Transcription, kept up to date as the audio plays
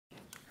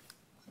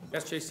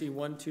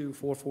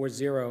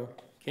SJC-12440,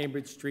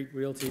 Cambridge Street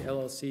Realty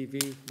LLC v.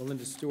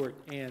 Melinda Stewart,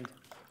 and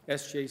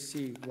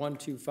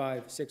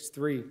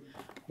SJC-12563,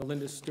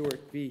 Melinda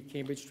Stewart v.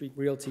 Cambridge Street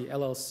Realty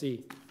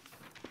LLC.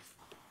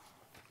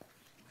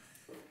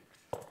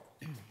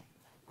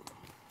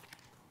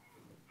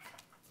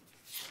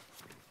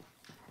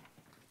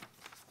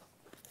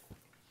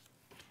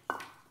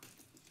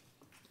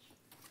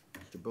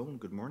 Mr. Bone,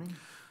 good morning.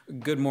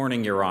 Good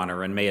morning, Your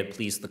Honor, and may it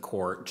please the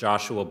Court.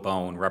 Joshua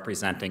Bone,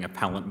 representing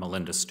appellant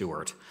Melinda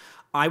Stewart.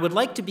 I would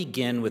like to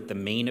begin with the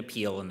main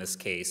appeal in this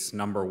case,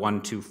 number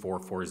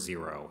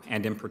 12440,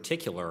 and in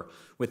particular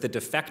with the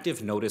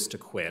defective notice to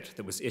quit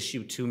that was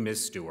issued to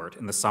Ms. Stewart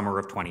in the summer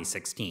of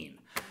 2016.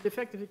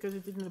 Defective because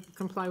it didn't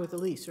comply with the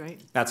lease,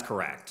 right? That's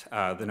correct.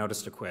 The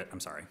notice to quit,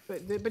 I'm sorry.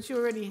 But you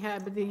already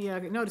had, but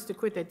the notice to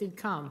quit that did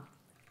come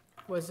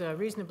was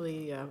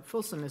reasonably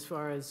fulsome as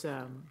far as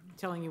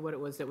telling you what it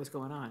was that was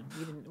going on.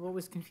 What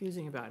was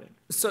confusing about it?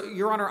 So,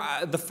 Your Honor,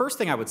 the first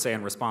thing I would say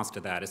in response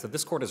to that is that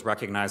this Court has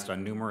recognized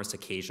on numerous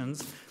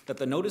occasions that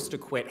the notice to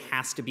quit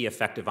has to be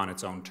effective on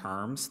its own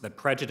terms, that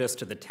prejudice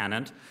to the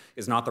tenant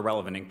is not the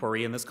relevant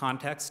inquiry in this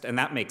context, and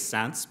that makes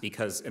sense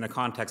because in a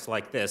context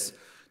like this,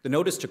 the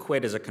notice to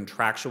quit is a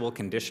contractual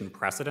condition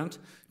precedent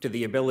to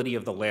the ability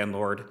of the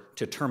landlord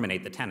to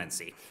terminate the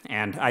tenancy.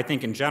 And I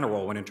think in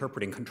general, when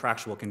interpreting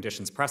contractual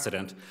conditions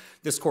precedent,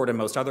 this Court and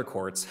most other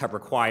courts have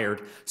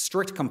required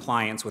strict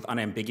compliance with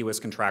unambiguous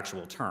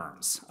contractual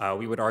terms.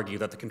 We would argue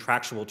that the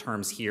contractual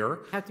terms here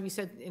have to be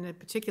said in a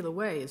particular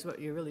way is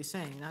what you're really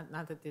saying,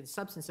 not that the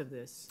substance of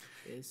this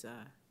is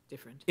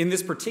different. In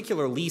this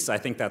particular lease, I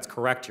think that's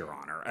correct, Your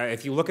Honor.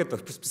 If you look at the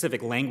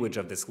specific language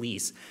of this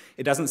lease,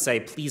 it doesn't say,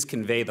 please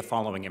convey the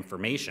following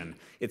information.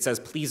 It says,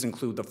 please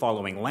include the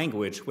following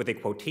language with a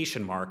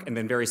quotation mark and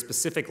then very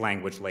specific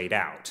language laid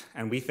out.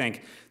 And we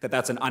think that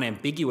that's an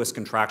unambiguous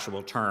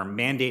contractual term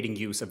mandating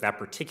use of that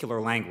particular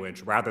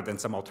language rather than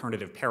some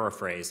alternative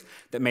paraphrase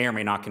that may or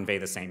may not convey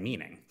the same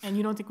meaning. And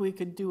you don't think we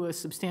could do a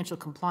substantial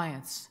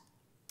compliance?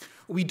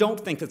 We don't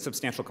think that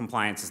substantial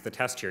compliance is the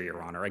test here,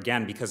 Your Honor,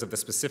 again, because of the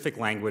specific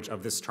language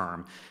of this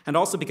term, and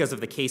also because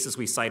of the cases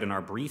we cite in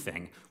our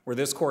briefing, where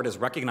this Court has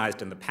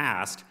recognized in the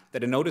past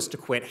that a notice to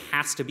quit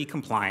has to be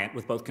compliant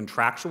with both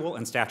contractual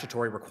and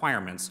statutory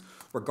requirements,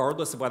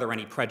 regardless of whether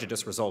any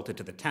prejudice resulted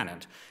to the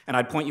tenant. And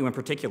I'd point you in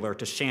particular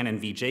to Shannon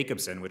v.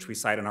 Jacobson, which we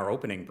cite in our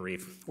opening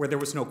brief, where there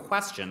was no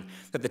question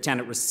that the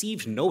tenant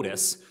received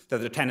notice that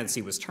the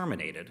tenancy was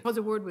terminated. Well,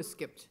 the word was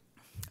skipped.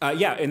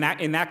 Yeah, in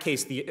that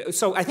case,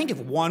 so I think if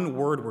one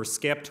word were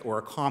skipped or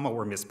a comma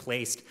were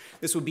misplaced,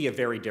 this would be a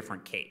very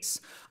different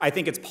case. I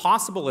think it's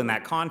possible in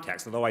that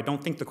context, although I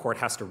don't think the Court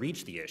has to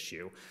reach the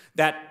issue,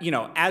 that,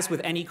 as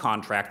with any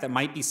contract, that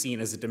might be seen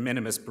as a de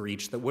minimis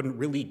breach that wouldn't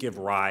really give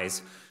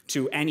rise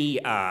to any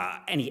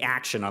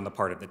action on the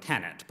part of the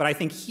tenant. But I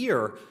think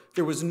here,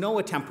 there was no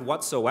attempt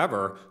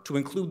whatsoever to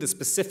include the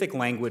specific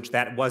language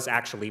that was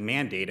actually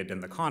mandated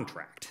in the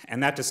contract.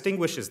 And that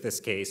distinguishes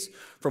this case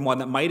from one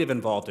that might have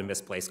involved a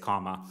misplaced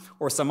comma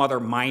or some other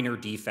minor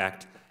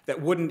defect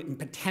that wouldn't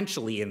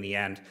potentially, in the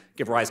end,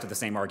 give rise to the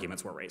same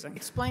arguments we're raising.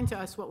 Explain to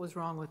us what was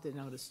wrong with the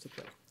notice to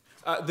quit.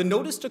 The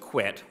notice to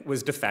quit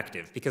was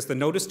defective because the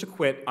notice to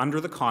quit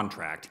under the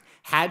contract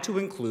had to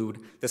include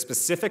the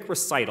specific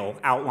recital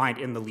outlined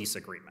in the lease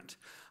agreement.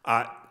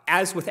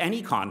 As with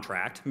any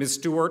contract, Ms.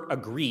 Stewart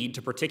agreed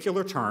to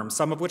particular terms,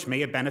 some of which may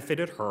have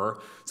benefited her,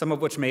 some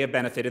of which may have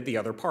benefited the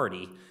other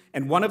party.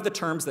 And one of the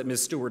terms that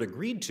Ms. Stewart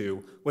agreed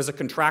to was a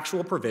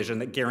contractual provision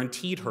that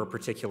guaranteed her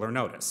particular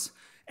notice.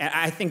 And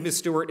I think Ms.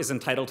 Stewart is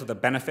entitled to the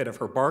benefit of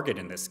her bargain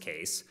in this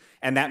case,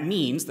 and that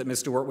means that Ms.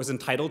 Stewart was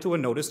entitled to a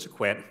notice to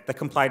quit that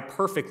complied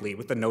perfectly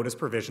with the notice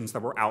provisions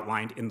that were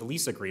outlined in the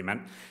lease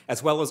agreement,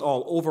 as well as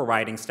all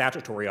overriding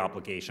statutory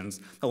obligations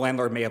the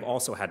landlord may have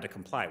also had to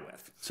comply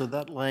with. So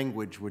that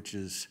language, which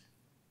is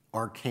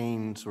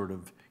arcane, sort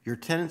of, your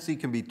tenancy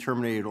can be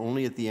terminated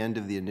only at the end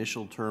of the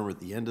initial term, or at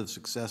the end of the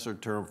successor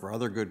term for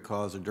other good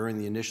cause, or during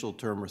the initial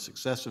term or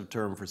successive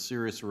term for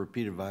serious or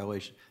repeated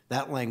violation.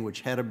 That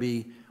language had to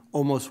be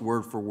almost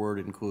word for word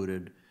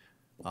included,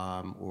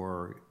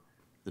 or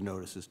the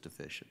notice is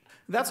deficient.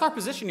 That's our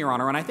position, Your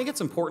Honor, and I think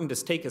it's important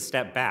to take a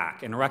step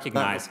back and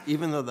recognize— But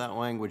even though that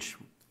language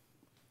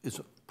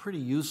is pretty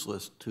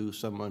useless to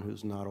someone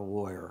who's not a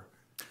lawyer,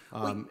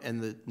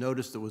 and the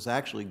notice that was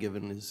actually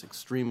given is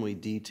extremely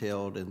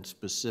detailed and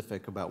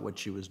specific about what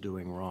she was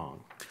doing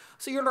wrong.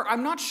 So, Your Honor,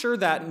 I'm not sure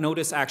that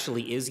notice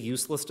actually is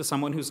useless to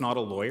someone who's not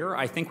a lawyer.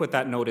 I think what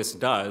that notice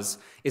does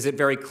is it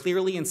very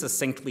clearly and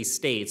succinctly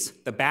states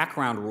the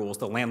background rules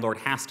the landlord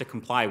has to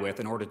comply with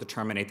in order to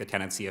terminate the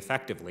tenancy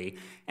effectively,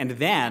 and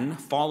then,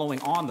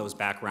 following on those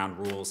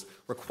background rules,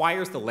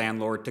 requires the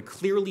landlord to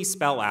clearly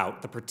spell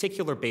out the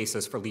particular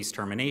basis for lease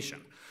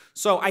termination.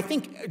 So I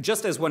think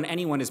just as when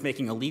anyone is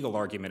making a legal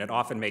argument, it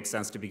often makes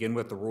sense to begin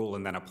with the rule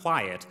and then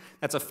apply it.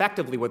 That's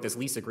effectively what this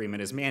lease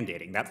agreement is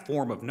mandating, that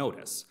form of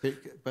notice.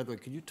 By the way,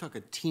 could you talk a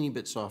teeny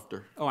bit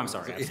softer? Oh, I'm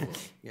sorry, absolutely.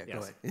 Yeah,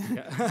 Yes. go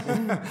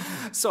ahead.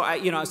 Yeah. So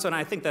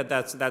I think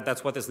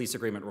that's what this lease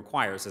agreement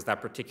requires, is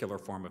that particular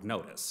form of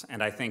notice.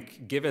 And I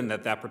think given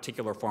that that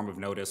particular form of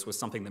notice was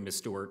something that Ms.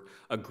 Stewart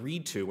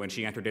agreed to when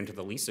she entered into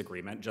the lease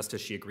agreement, just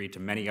as she agreed to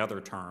many other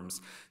terms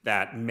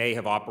that may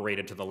have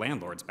operated to the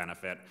landlord's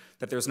benefit,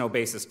 that there's no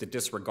basis to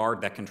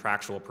disregard that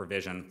contractual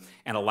provision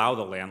and allow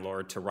the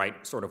landlord to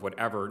write sort of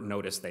whatever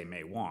notice they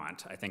may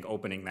want. I think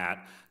opening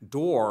that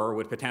door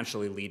would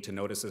potentially lead to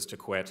notices to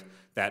quit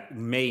that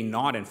may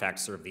not, in fact,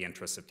 serve the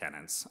interests of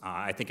tenants.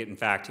 I think, in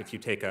fact, if you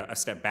take a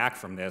step back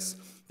from this,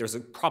 there's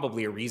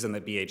probably a reason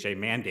that BHA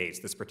mandates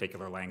this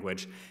particular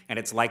language, and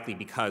it's likely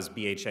because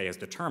BHA has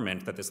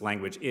determined that this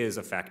language is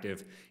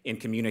effective in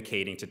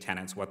communicating to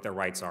tenants what their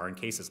rights are in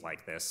cases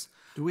like this.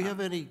 Do we have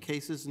any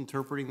cases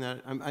interpreting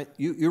that?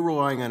 You're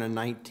relying on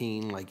a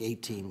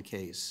 18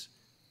 case,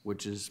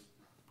 which is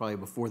probably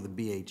before the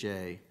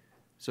BHA.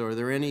 So are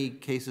there any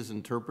cases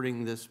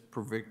interpreting this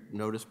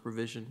notice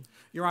provision?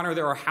 Your Honor,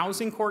 there are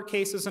housing court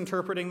cases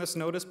interpreting this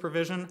notice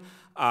provision.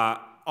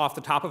 Off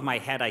the top of my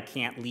head, I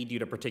can't lead you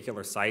to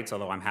particular sites,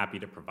 although I'm happy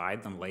to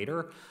provide them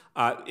later.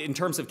 In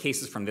terms of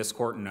cases from this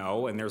court,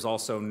 no, and there's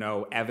also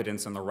no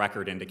evidence in the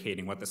record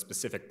indicating what the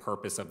specific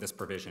purpose of this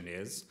provision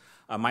is.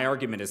 My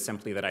argument is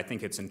simply that I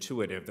think it's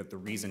intuitive that the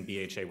reason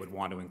BHA would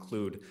want to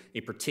include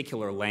a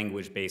particular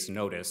language-based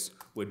notice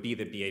would be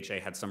that BHA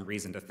had some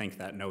reason to think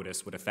that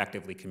notice would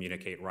effectively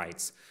communicate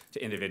rights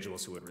to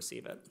individuals who would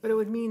receive it. But it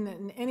would mean that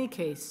in any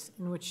case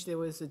in which there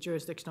was a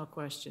jurisdictional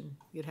question,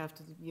 you'd have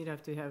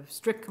to have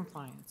strict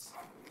compliance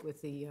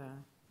with the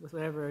with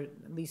whatever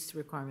lease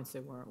requirements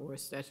there were or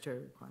statutory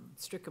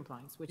requirements, strict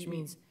compliance, which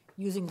means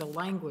using the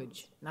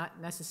language, not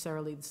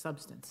necessarily the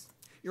substance.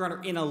 Your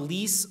Honor, in a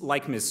lease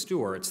like Ms.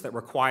 Stewart's that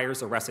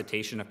requires a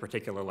recitation of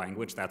particular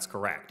language, that's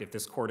correct. If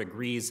this court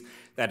agrees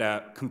that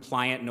a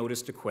compliant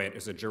notice to quit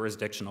is a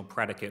jurisdictional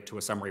predicate to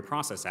a summary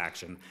process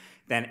action,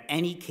 then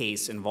any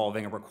case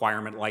involving a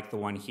requirement like the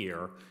one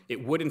here,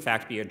 it would in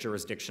fact be a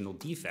jurisdictional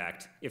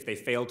defect if they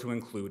failed to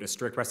include a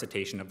strict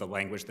recitation of the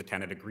language the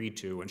tenant agreed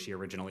to when she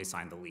originally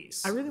signed the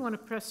lease. I really want to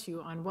press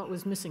you on what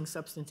was missing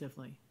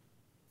substantively.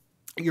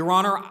 Your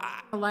Honor,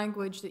 The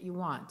language that you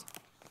want.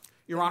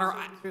 Your Honor,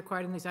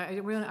 Required in these,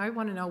 I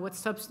want to know what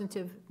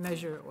substantive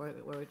measure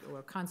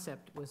or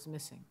concept was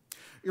missing.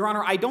 Your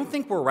Honor, I don't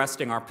think we're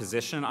resting our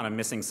position on a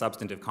missing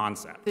substantive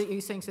concept.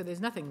 You're saying so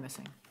there's nothing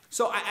missing?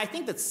 So I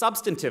think that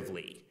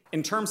substantively,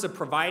 in terms of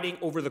providing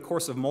over the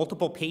course of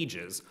multiple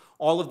pages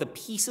all of the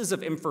pieces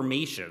of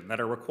information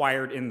that are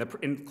required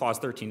in Clause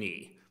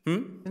 13E.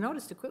 The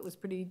notice to quit was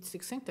pretty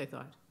succinct, I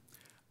thought.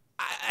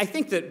 I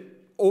think that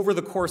over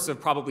the course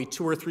of probably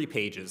 2 or 3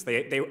 pages,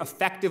 they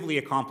effectively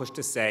accomplished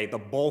to say the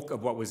bulk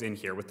of what was in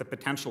here, with the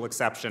potential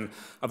exception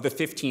of the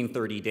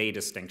 15-30-day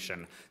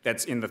distinction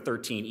that's in the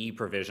 13E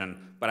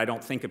provision, but I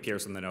don't think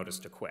appears in the notice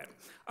to quit.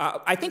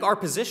 I think our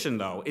position,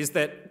 though, is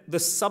that the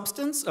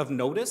substance of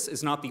notice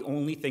is not the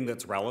only thing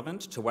that's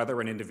relevant to whether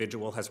an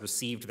individual has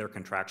received their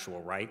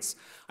contractual rights.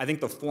 I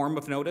think the form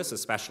of notice,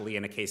 especially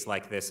in a case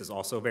like this, is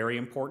also very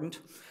important.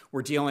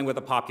 We're dealing with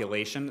a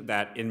population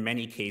that in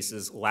many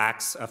cases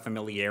lacks a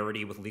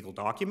familiarity with legal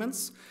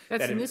documents.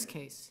 That's in this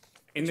case.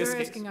 In this case,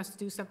 you're asking us to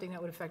do something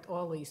that would affect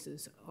all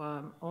leases,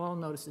 all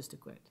notices to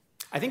quit.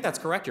 I think that's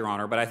correct, Your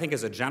Honor, but I think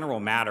as a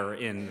general matter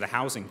in the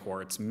housing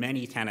courts,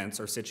 many tenants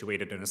are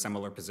situated in a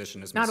similar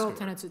position as Ms. Not all Stewart.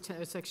 tenants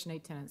are Section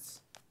 8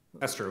 tenants.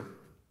 That's true.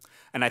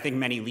 And I think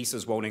many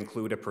leases won't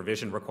include a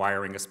provision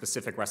requiring a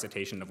specific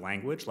recitation of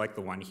language, like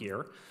the one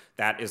here.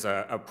 That is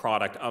a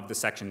product of the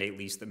Section 8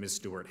 lease that Ms.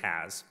 Stewart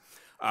has.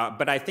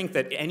 But I think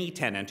that any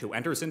tenant who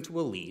enters into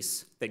a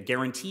lease that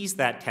guarantees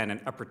that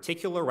tenant a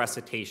particular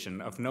recitation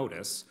of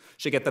notice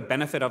should get the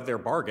benefit of their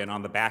bargain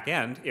on the back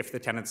end if the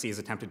tenancy is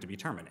attempted to be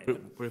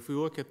terminated. But if we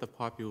look at the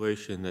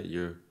population that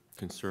you're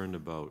concerned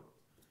about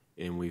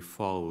and we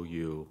follow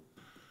you,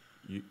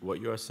 what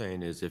you're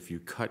saying is if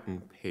you cut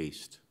and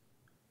paste,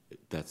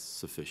 that's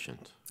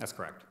sufficient. That's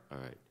correct. All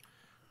right.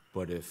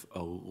 But if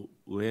a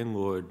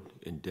landlord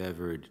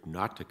endeavored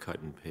not to cut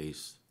and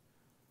paste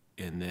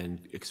and then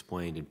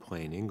explained in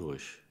plain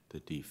English the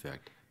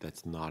defect,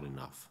 that's not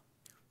enough.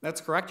 That's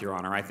correct, Your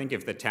Honor. I think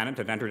if the tenant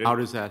had entered in... How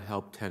does that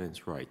help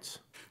tenants' rights?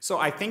 So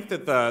I think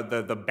that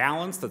the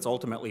balance that's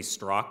ultimately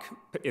struck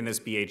in this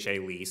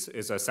BHA lease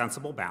is a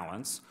sensible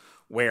balance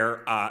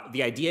where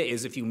the idea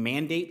is if you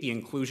mandate the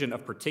inclusion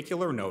of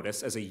particular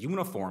notice as a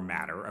uniform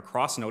matter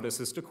across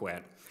notices to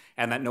quit,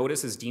 and that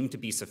notice is deemed to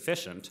be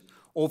sufficient,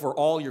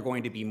 overall you're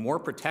going to be more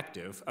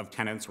protective of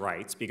tenants'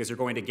 rights because you're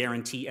going to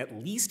guarantee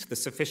at least the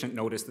sufficient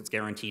notice that's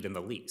guaranteed in the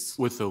lease.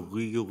 With a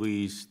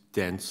legally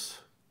dense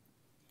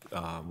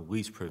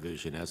lease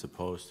provision as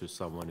opposed to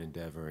someone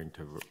endeavoring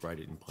to write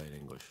it in plain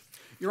English.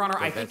 Your Honor,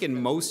 I think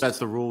in most... That's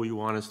the rule you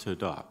want us to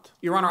adopt.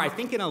 Your Honor, I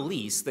think in a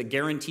lease that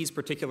guarantees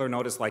particular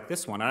notice like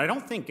this one, and I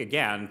don't think,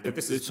 again, that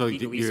this is a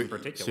lease in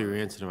particular. So your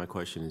answer to my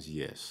question is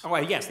yes. Oh,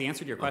 yes, the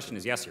answer to your question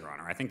is yes, Your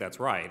Honor. I think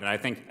that's right. And I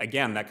think,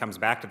 again, that comes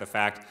back to the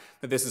fact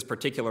that this is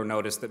particular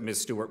notice that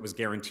Ms. Stewart was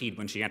guaranteed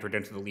when she entered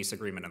into the lease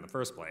agreement in the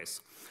first place.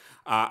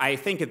 I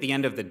think at the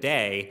end of the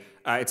day,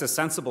 it's a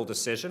sensible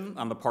decision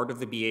on the part of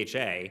the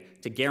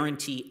BHA to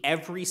guarantee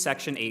every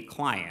Section 8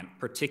 client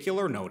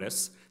particular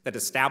notice that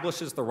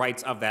establishes the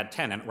rights of that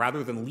tenant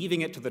rather than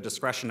leaving it to the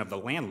discretion of the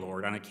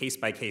landlord on a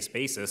case-by-case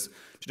basis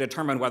to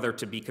determine whether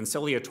to be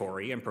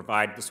conciliatory and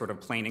provide the sort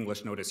of plain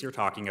English notice you're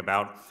talking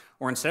about,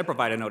 or instead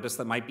provide a notice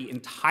that might be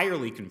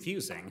entirely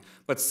confusing,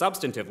 but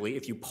substantively,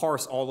 if you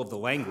parse all of the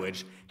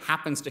language,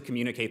 happens to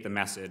communicate the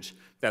message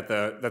that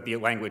the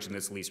language in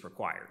this lease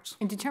requires.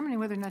 In determining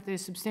whether or not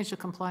there's substantial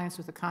compliance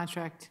with a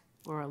contract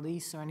or a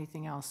lease or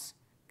anything else,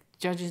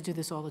 judges do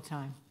this all the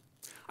time.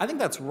 I think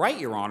that's right,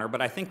 Your Honor,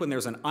 but I think when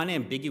there's an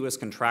unambiguous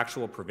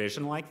contractual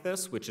provision like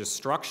this, which is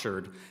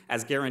structured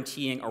as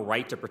guaranteeing a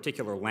right to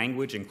particular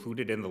language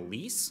included in the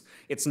lease,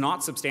 it's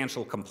not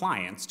substantial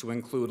compliance to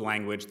include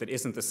language that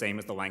isn't the same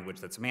as the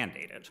language that's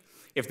mandated.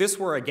 If this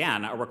were,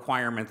 again, a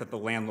requirement that the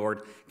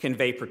landlord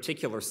convey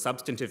particular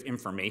substantive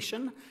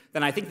information,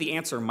 then I think the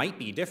answer might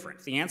be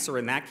different. The answer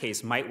in that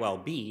case might well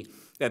be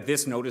that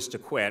this notice to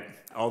quit,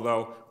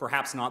 although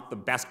perhaps not the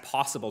best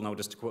possible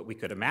notice to quit we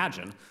could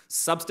imagine,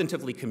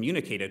 substantively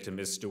communicated to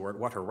Ms. Stewart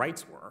what her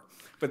rights were.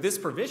 But this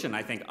provision,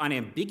 I think,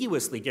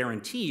 unambiguously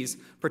guarantees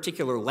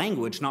particular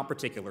language, not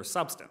particular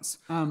substance.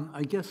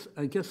 I guess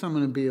I'm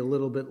going to be a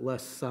little bit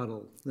less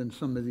subtle than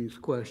some of these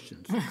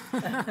questions.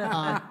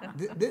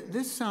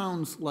 This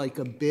sounds like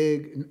a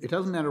big, it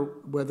doesn't matter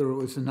whether it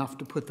was enough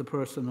to put the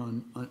person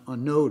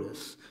on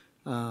notice.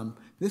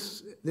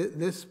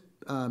 This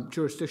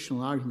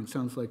jurisdictional argument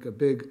sounds like a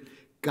big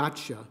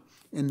gotcha.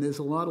 And there's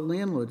a lot of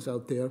landlords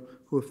out there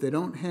who, if they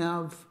don't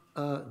have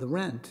the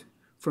rent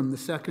from the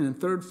second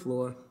and third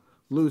floor,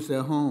 lose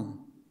their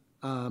home.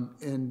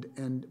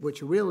 And what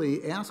you're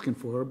really asking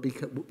for,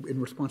 because in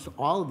response to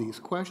all of these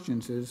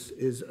questions,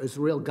 is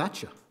a real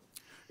gotcha.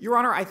 Your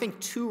Honor, I think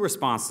two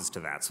responses to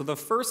that. So the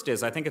first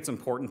is, I think it's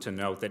important to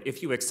note that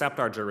if you accept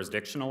our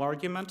jurisdictional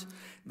argument,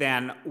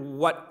 then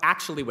what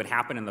actually would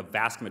happen in the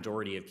vast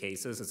majority of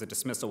cases is a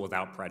dismissal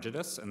without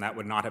prejudice, and that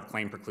would not have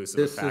claim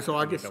preclusive effect. This is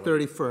August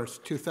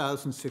 31st,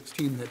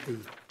 2016, that the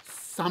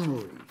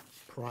summary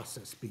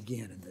process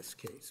began in this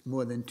case,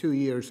 more than 2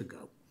 years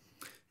ago.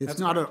 It's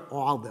not at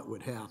all that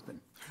would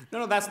happen.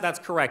 No, that's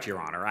correct, Your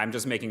Honor. I'm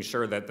just making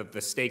sure that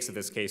the stakes of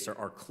this case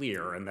are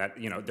clear and that,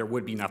 there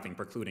would be nothing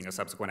precluding a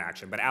subsequent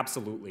action. But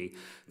absolutely,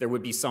 there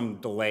would be some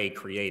delay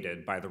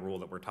created by the rule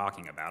that we're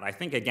talking about. I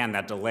think, again,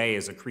 that delay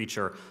is a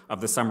creature of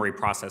the summary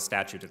process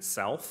statute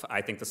itself.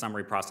 I think the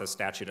summary process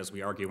statute, as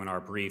we argue in our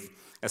brief,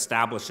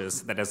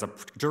 establishes that as a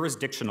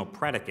jurisdictional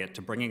predicate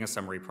to bringing a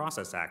summary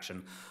process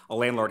action, a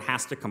landlord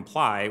has to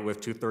comply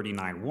with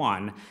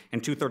 239.1,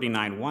 and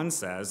 239.1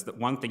 says that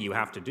one thing you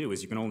have to do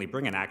is you can only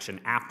bring an action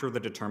after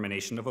the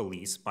determination of a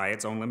lease by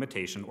its own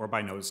limitation or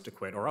by notice to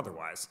quit or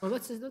otherwise. Well,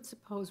 let's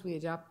suppose we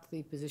adopt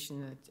the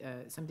position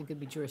that something could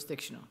be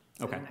jurisdictional.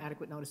 So Okay. an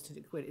adequate notice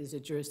to quit is a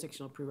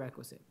jurisdictional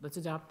prerequisite. Let's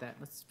adopt that,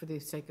 for the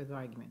sake of the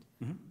argument.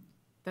 Mm-hmm.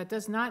 That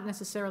does not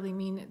necessarily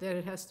mean that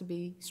it has to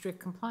be strict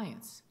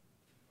compliance.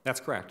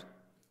 That's correct.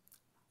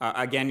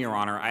 Again, Your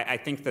Honor, I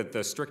think that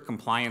the strict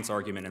compliance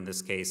argument in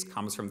this case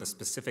comes from the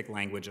specific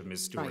language of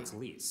Ms. Stewart's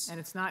lease. And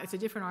it's a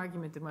different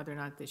argument than whether or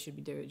not they should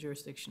be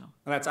jurisdictional.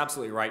 Well, that's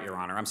absolutely right, Your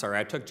Honor. I'm sorry,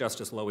 I took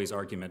Justice Lowy's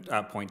argument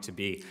point to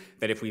be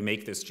that if we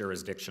make this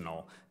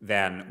jurisdictional,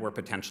 then we're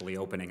potentially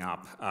opening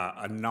up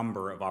a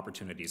number of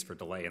opportunities for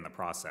delay in the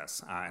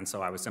process. And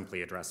so I was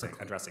simply addressing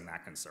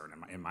that concern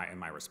in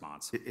my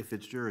response. If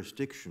it's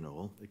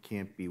jurisdictional, it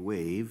can't be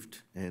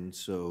waived, and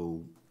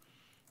so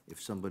if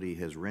somebody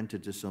has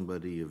rented to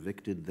somebody,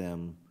 evicted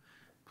them,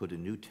 put a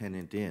new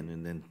tenant in,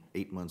 and then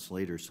 8 months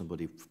later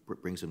somebody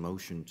brings a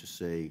motion to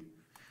say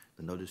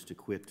the notice to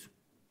quit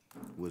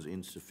was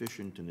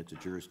insufficient and it's a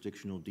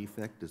jurisdictional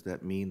defect, does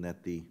that mean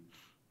that the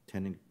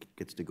tenant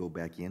gets to go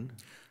back in?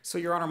 So,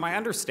 Your Honor, my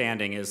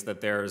understanding is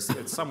that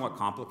it's somewhat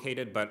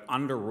complicated, but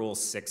under Rule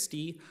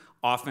 60,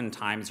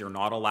 oftentimes you're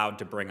not allowed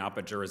to bring up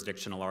a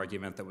jurisdictional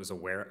argument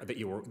that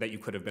you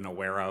could have been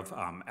aware of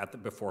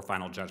before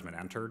final judgment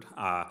entered.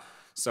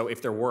 So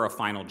if there were a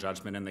final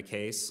judgment in the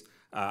case,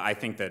 I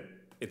think that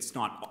it's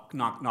not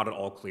at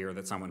all clear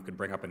that someone could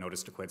bring up a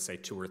notice to quit, say,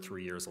 2 or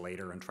 3 years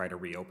later and try to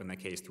reopen the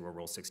case through a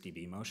Rule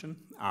 60B motion.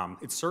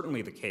 It's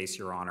certainly the case,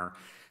 Your Honor,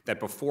 that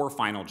before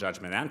final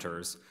judgment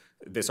enters,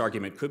 this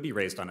argument could be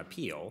raised on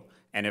appeal,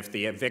 and if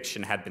the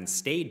eviction had been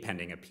stayed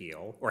pending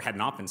appeal, or had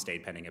not been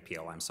stayed pending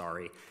appeal, I'm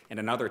sorry, and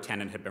another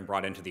tenant had been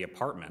brought into the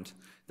apartment,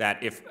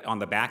 that if on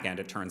the back end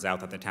it turns out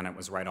that the tenant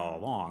was right all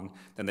along,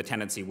 then the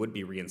tenancy would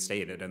be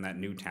reinstated and that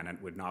new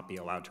tenant would not be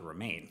allowed to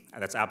remain.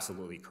 That's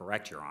absolutely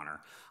correct, Your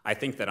Honor. I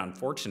think that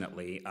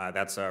unfortunately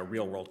that's a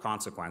real world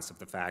consequence of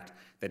the fact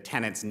that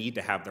tenants need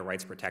to have their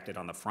rights protected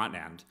on the front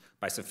end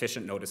by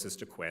sufficient notices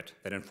to quit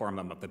that inform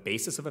them of the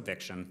basis of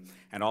eviction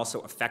and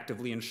also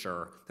effectively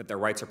ensure that their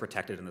rights are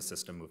protected in the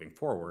system moving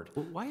forward.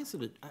 Well, why is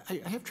it,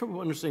 I have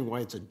trouble understanding why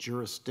it's a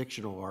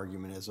jurisdictional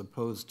argument as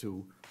opposed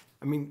to,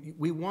 I mean,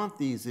 we want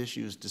these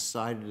issues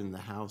decided in the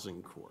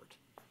housing court.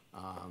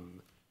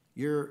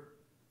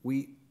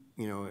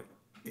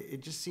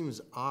 It just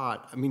seems odd.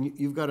 I mean,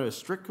 you've got a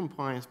strict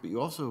compliance, but you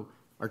also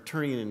are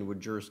turning it into a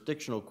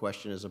jurisdictional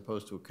question as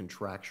opposed to a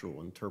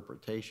contractual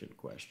interpretation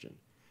question.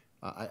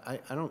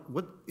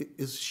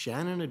 Is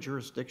Shannon a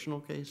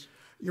jurisdictional case?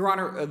 Your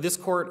Honor, this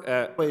court...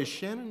 Wait, is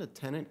Shannon a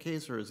tenant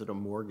case or is it a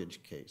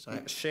mortgage case?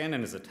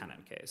 Shannon is a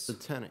tenant case. It's a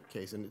tenant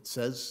case, and it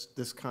says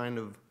this kind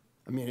of,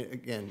 I mean,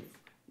 again,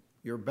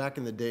 you're back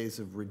in the days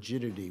of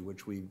rigidity,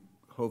 which we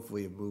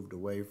hopefully have moved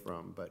away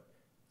from, but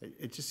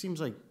it just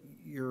seems like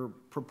you're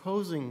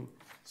proposing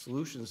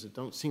solutions that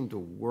don't seem to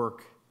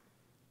work,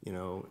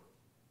 in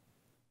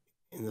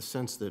the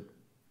sense that,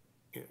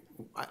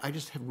 I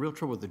just have real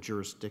trouble with the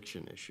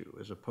jurisdiction issue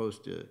as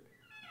opposed to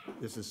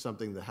this is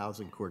something the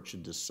housing court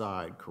should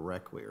decide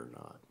correctly or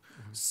not.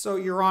 So,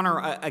 Your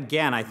Honor,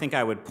 again, I think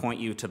I would point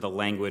you to the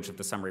language of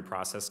the summary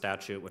process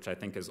statute, which I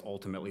think is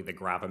ultimately the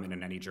gravamen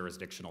in any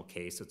jurisdictional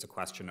case. It's a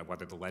question of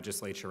whether the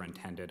legislature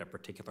intended a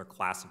particular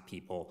class of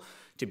people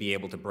to be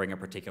able to bring a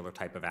particular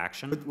type of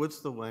action. But what's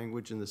the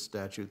language in the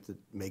statute that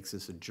makes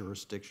this a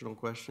jurisdictional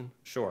question?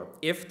 Sure.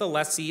 If the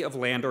lessee of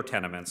land or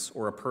tenements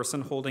or a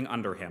person holding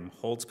under him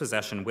holds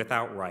possession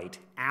without right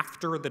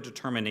after the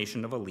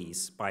determination of a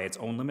lease by its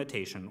own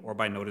limitation or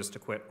by notice to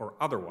quit or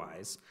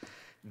otherwise,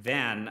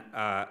 then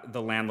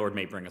the landlord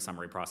may bring a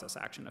summary process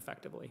action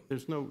effectively.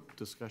 There's no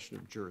discussion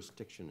of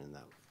jurisdiction in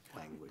that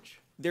language.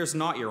 There's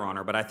not, Your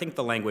Honor, but I think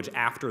the language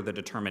after the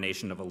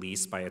determination of a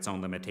lease by its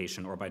own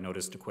limitation or by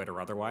notice to quit or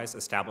otherwise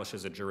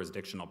establishes a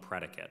jurisdictional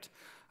predicate.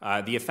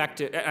 I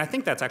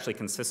think that's actually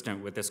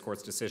consistent with this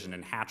court's decision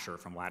in Hatcher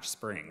from Latch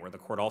Spring, where the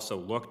court also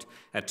looked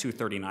at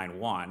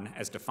 239(1)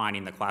 as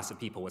defining the class of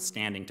people with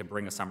standing to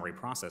bring a summary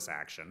process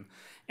action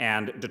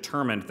and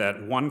determined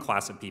that one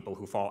class of people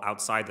who fall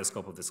outside the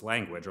scope of this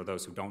language are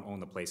those who don't own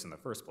the place in the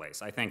first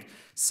place. I think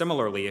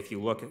similarly, if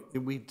you look...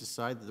 Did we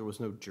decide that there was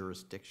no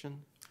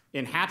jurisdiction?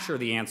 In Hatcher,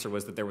 the answer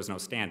was that there was no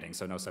standing,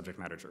 so no subject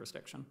matter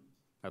jurisdiction.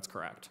 That's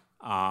correct.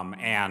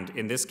 And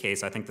in this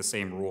case, I think the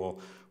same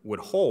rule would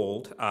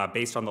hold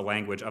based on the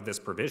language of this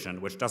provision,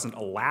 which doesn't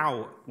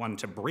allow one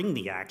to bring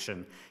the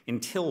action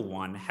until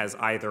one has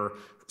either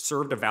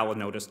served a valid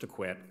notice to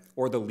quit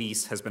or the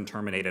lease has been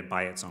terminated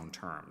by its own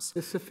terms.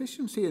 The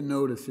sufficiency of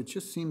notice, it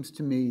just seems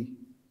to me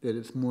that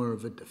it's more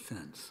of a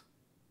defense.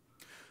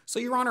 So,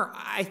 Your Honor,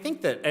 I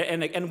think that,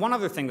 and one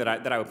other thing that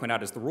I would point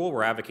out is the rule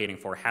we're advocating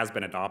for has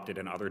been adopted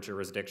in other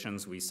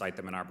jurisdictions. We cite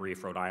them in our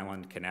brief, Rhode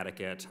Island,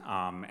 Connecticut,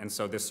 and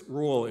so this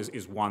rule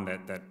is one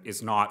that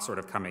is not sort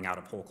of coming out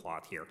of whole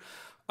cloth here.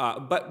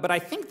 But I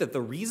think that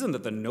the reason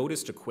that the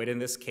notice to quit in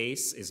this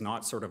case is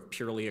not sort of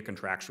purely a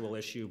contractual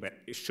issue, but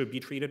it should be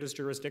treated as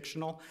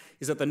jurisdictional,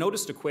 is that the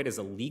notice to quit is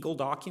a legal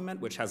document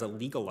which has a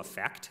legal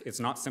effect. It's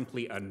not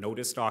simply a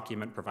notice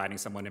document providing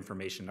someone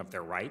information of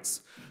their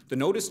rights. The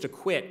notice to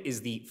quit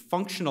is the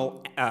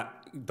functional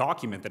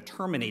document that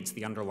terminates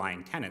the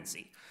underlying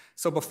tenancy.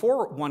 So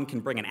before one can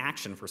bring an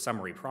action for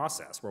summary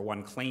process, where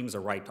one claims a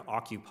right to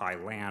occupy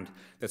land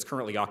that's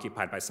currently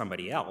occupied by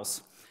somebody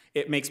else,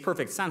 it makes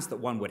perfect sense that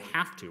one would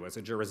have to, as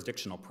a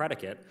jurisdictional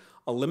predicate,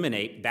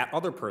 eliminate that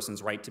other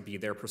person's right to be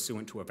there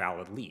pursuant to a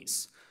valid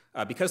lease.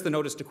 Because the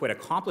notice to quit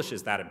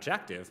accomplishes that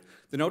objective,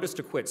 the notice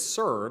to quit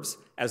serves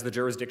as the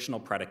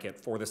jurisdictional predicate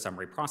for the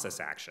summary process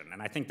action.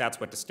 And I think that's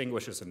what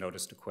distinguishes a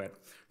notice to quit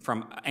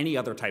from any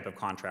other type of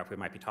contract we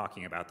might be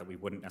talking about that we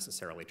wouldn't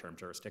necessarily term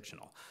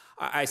jurisdictional.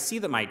 I see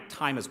that my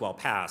time is well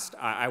past.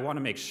 I want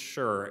to make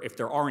sure if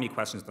there are any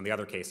questions on the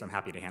other case, I'm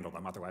happy to handle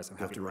them. Otherwise, I'm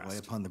happy to rest. You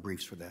have to rely upon the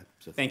briefs for that.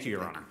 So thank you,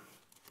 Your Honor.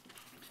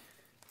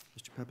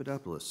 Mr.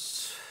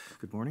 Papadopoulos,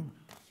 good morning.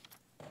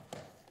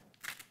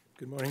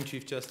 Good morning,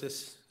 Chief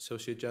Justice,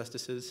 Associate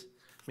Justices.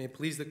 May it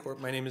please the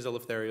Court, my name is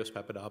Eleftherios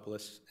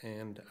Papadopoulos,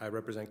 and I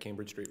represent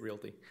Cambridge Street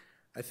Realty.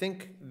 I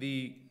think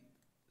the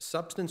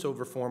substance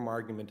over form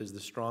argument is the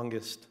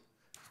strongest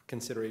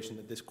consideration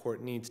that this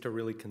Court needs to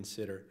really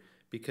consider,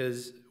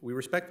 because we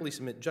respectfully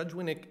submit Judge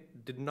Winnick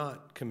did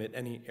not commit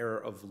any error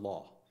of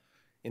law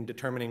in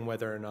determining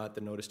whether or not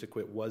the notice to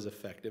quit was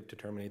effective to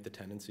terminate the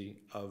tenancy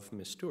of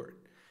Ms. Stewart.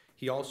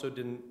 He also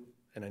didn't,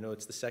 and I know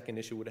it's the second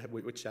issue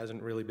which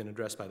hasn't really been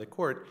addressed by the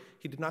court,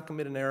 he did not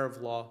commit an error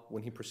of law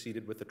when he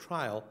proceeded with the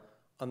trial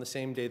on the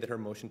same day that her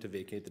motion to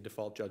vacate the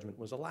default judgment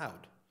was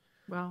allowed.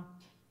 Well,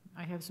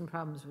 I have some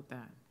problems with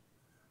that.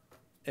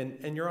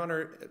 And Your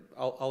Honor,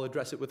 I'll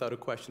address it without a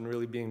question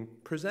really being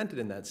presented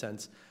in that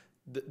sense.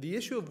 The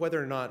issue of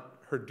whether or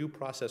not her due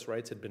process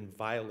rights had been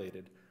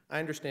violated, I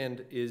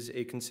understand, is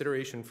a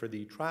consideration for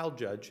the trial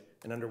judge,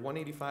 and under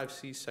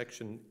 185C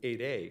Section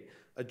 8A,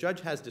 a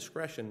judge has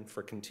discretion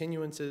for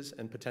continuances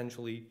and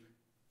potentially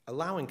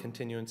allowing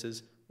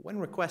continuances when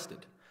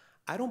requested.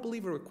 I don't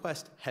believe a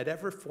request had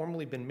ever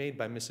formally been made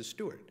by Mrs.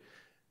 Stewart.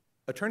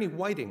 Attorney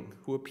Whiting,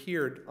 who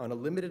appeared on a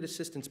limited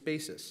assistance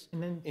basis,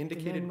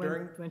 indicated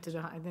during...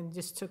 And then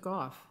just took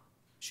off.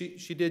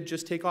 She did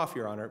just take off,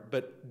 Your Honor,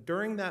 but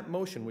during that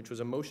motion, which was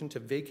a motion to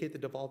vacate the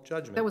default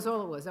judgment... That was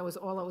all it was. That was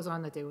all that was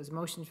on that day. It was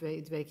motion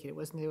to vacate. It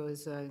wasn't, there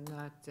was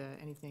not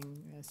anything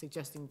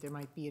suggesting there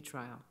might be a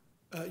trial.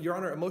 Your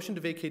Honor, a motion to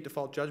vacate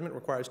default judgment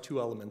requires two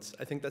elements.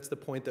 I think that's the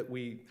point that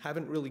we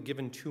haven't really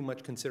given too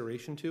much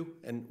consideration to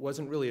and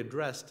wasn't really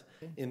addressed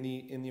in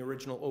the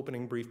original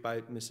opening brief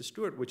by Mrs.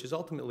 Stewart, which is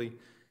ultimately,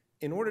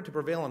 in order to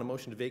prevail on a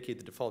motion to vacate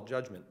the default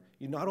judgment,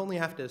 you not only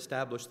have to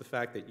establish the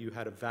fact that you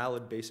had a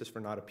valid basis for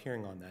not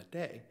appearing on that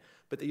day,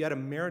 but that you had a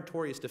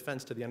meritorious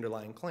defense to the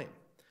underlying claim.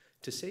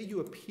 To say you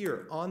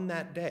appear on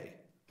that day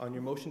on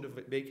your motion to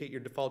vacate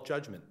your default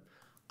judgment,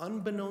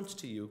 unbeknownst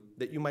to you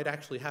that you might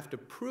actually have to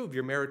prove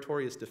your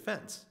meritorious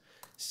defense,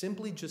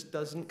 simply just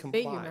doesn't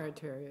comply. State your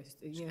meritorious.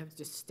 You have to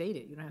just state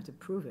it. You don't have to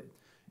prove it.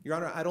 Your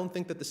Honor, I don't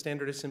think that the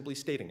standard is simply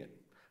stating it.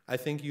 I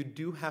think you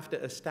do have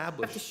to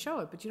establish... You have to show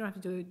it, but you don't have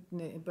to do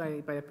it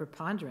by a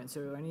preponderance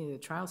or any of the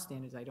trial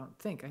standards, I don't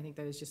think. I think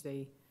that is just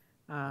a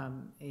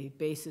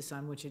basis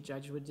on which a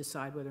judge would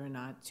decide whether or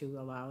not to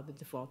allow the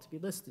default to be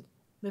lifted.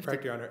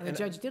 Correct, Your Honor. And the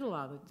judge did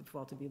allow the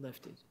default to be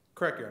lifted.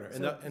 Correct, Your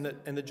Honor.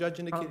 And the judge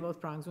indicated... Both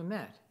prongs were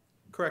met.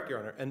 Correct, Your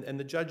Honor. And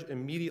the judge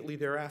immediately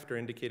thereafter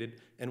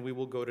indicated, and we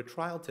will go to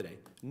trial today.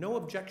 No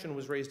objection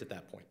was raised at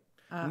that point.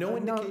 No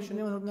indication...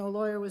 No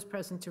lawyer was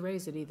present to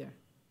raise it either.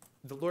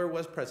 The lawyer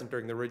was present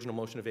during the original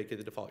motion to vacate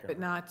the default, Your Honor.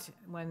 But not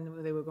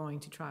when they were going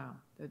to trial.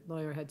 The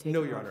lawyer had taken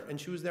No, Your off. Honor.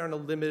 And she was there on a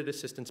limited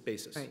assistance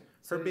basis. Right.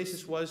 Her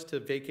basis was to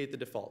vacate the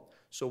default.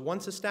 So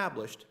once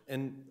established,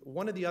 and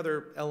one of the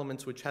other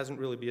elements which hasn't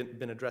really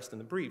been addressed in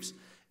the briefs,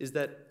 is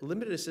that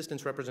limited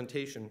assistance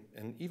representation,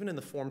 and even in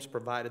the forms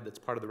provided that's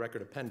part of the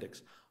record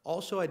appendix,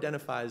 also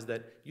identifies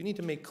that you need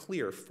to make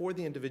clear for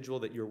the individual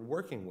that you're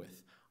working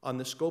with on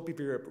the scope of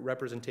your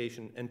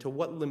representation and to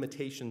what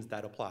limitations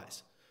that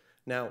applies.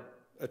 Now,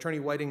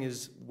 Attorney Whiting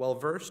is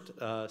well-versed,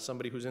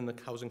 somebody who's in the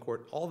housing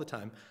court all the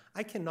time.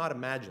 I cannot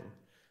imagine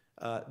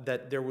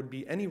that there would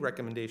be any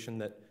recommendation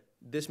that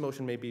this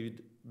motion may be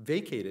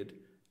vacated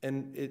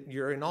and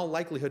you're in all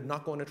likelihood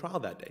not going to trial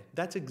that day.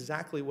 That's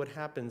exactly what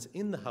happens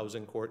in the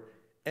housing court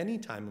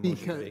anytime a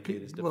motion to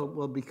vacate is default.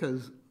 Well,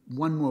 because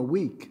one more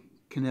week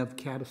can have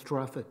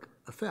catastrophic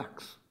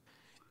effects.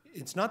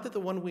 It's not that the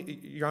 1 week,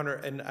 Your Honor,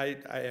 and I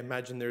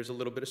imagine there's a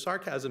little bit of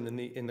sarcasm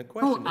in the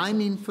question. Oh, I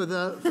mean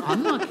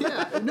I'm not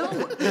kidding. No,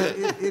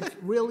 it's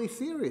really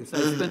serious.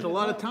 I spent a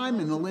lot of time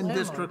in the Lynn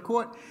District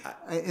Court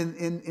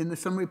in the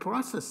summary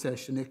process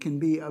session. It can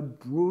be a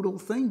brutal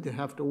thing to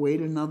have to wait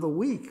another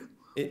week.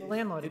 It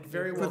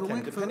very well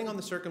can. Depending on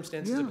the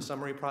circumstances of a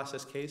summary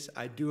process case,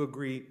 I do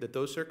agree that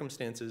those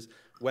circumstances,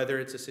 whether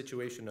it's a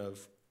situation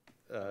of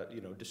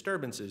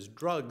disturbances,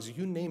 drugs,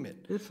 you name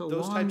it.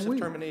 Those types of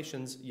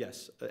terminations,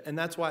 yes. And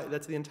that's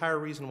the entire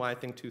reason why I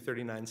think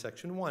 239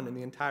 Section 1 and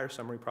the entire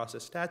summary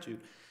process statute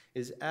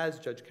is, as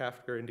Judge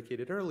Kafker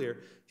indicated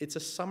earlier, it's a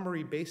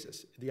summary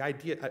basis. The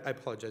idea, I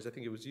apologize, I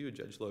think it was you,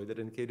 Judge Lowy, that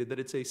indicated that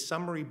it's a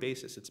summary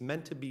basis. It's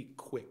meant to be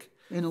quick.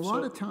 And a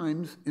lot of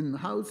times in the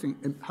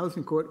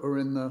housing court or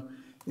in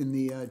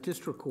the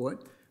district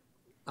court,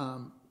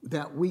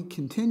 that week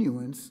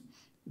continuance,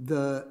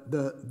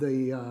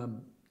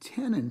 the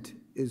tenant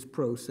is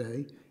pro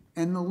se,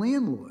 and the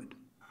landlord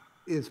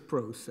is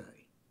pro se.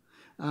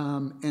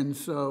 And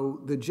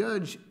so the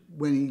judge,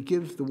 when he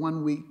gives the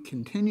 1 week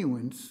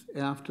continuance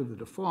after the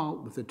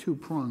default with a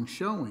two-pronged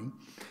showing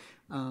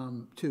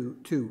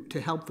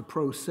to help the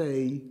pro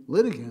se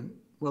litigant,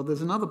 well,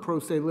 there's another pro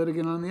se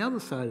litigant on the other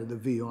side of the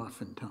V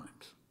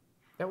oftentimes.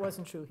 That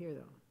wasn't true here,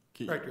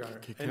 though. Correct, Your Honor.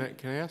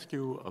 Can I ask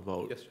you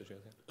about Yes,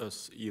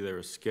 Judge. either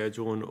a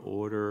schedule and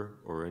order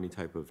or any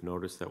type of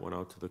notice that went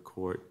out to the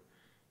court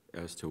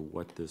as to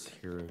what this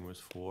hearing was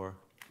for?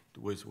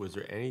 Was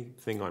there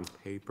anything on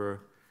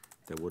paper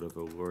that would have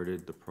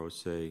alerted the pro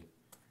se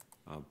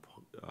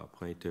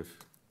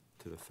plaintiff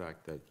to the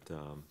fact that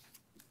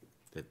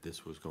that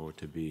this was going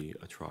to be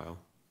a trial?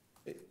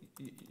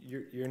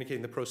 You're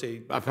indicating the pro se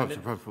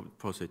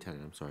Pro se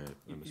tenant, I'm sorry.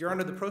 Your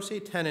Honor, the pro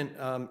se tenant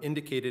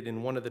indicated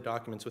in one of the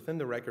documents within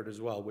the record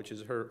as well, which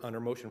is on her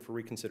motion for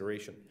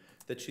reconsideration,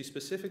 that she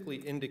specifically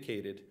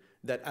indicated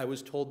that I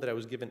was told that I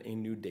was given a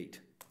new date.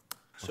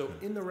 So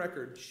in the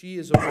record, she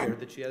is aware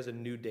that she has a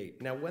new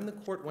date. Now,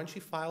 when she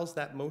files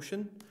that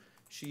motion,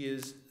 she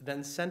is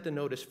then sent a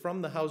notice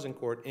from the housing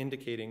court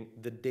indicating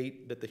the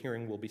date that the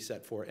hearing will be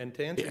set for. And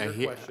to answer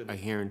your question... A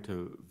hearing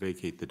to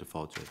vacate the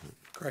default judgment.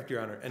 Correct,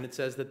 Your Honor. And it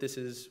says that this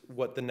is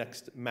what the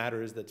next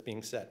matter is that's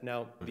being set.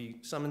 Now, the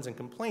summons and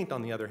complaint,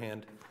 on the other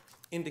hand,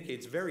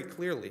 indicates very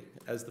clearly,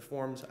 as the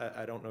forms,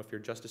 I don't know if your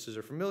justices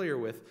are familiar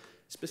with,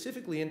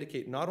 specifically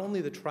indicate not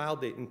only the trial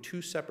date in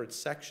 2 separate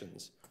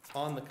sections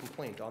on the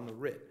complaint, on the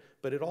writ,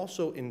 but it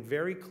also, in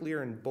very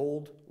clear and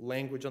bold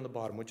language on the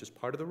bottom, which is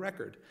part of the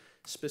record,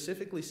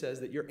 specifically says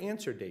that your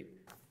answer date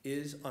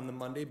is on the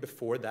Monday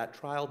before that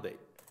trial date,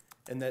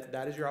 and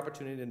that is your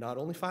opportunity to not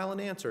only file an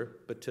answer,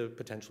 but to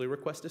potentially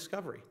request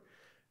discovery.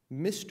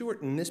 Ms.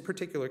 Stewart, in this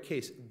particular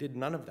case, did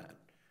none of that.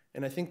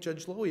 And I think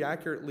Judge Lowy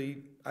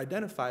accurately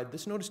identified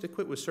this notice to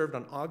quit was served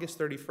on August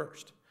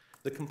 31st.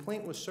 The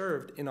complaint was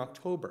served in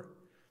October.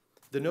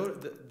 The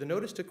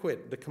notice to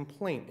quit, the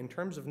complaint, in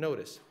terms of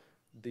notice,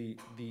 the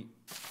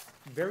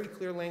very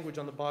clear language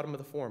on the bottom of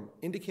the form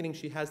indicating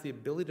she has the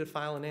ability to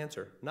file an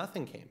answer,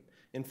 nothing came.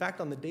 In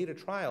fact, on the date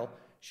of trial,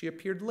 she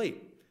appeared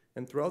late.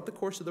 And throughout the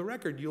course of the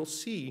record, you'll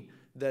see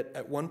that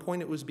at one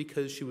point it was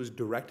because she was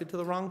directed to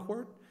the wrong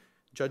court.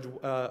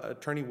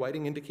 Attorney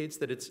Whiting indicates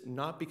that it's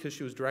not because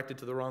she was directed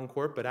to the wrong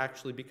court, but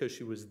actually because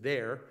she was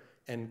there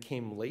and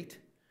came late.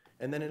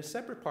 And then in a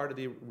separate part of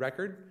the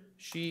record,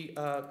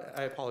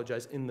 I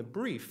apologize, in the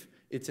brief,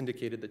 it's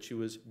indicated that she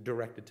was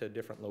directed to a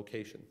different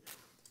location.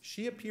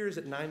 She appears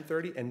at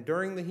 9:30, and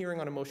during the hearing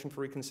on a motion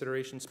for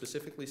reconsideration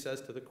specifically says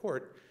to the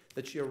court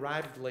that she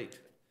arrived late.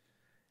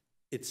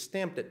 It's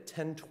stamped at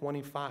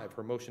 10:25,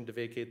 her motion to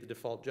vacate the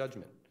default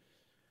judgment.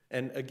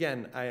 And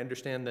again, I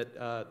understand that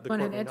the One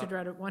court had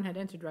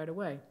entered right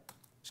away.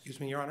 Excuse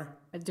me, Your Honor?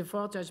 A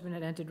default judgment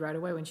had entered right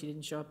away when she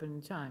didn't show up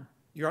in time.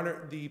 Your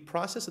Honor, the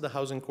process of the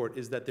housing court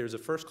is that there's a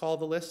first call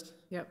of the list,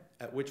 Yep.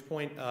 at which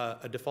point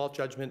a default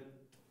judgment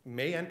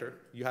may enter.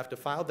 You have to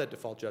file that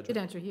default Did judgment.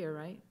 enter here,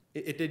 right?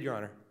 It did, Your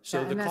Honor. So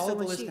Yeah, the and that's call of the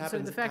when list she-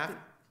 happens So the fact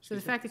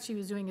after. that she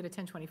was doing it at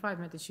 10:25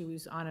 meant that she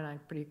was on and on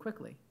pretty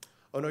quickly.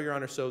 Oh, no, Your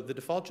Honor. So the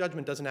default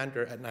judgment doesn't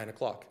enter at 9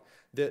 o'clock.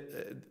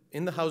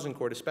 In the housing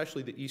court,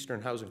 especially the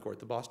Eastern Housing Court,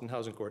 the Boston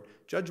Housing Court,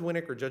 Judge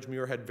Winnick or Judge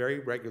Muirhead very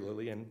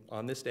regularly, and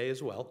on this day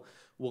as well,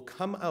 will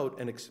come out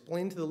and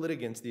explain to the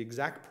litigants the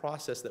exact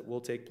process that will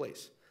take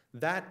place.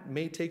 That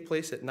may take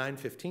place at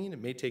 9:15.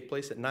 It may take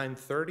place at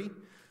 9:30.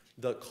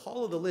 The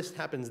call of the list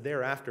happens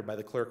thereafter by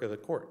the clerk of the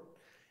court.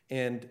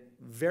 And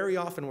very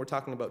often we're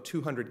talking about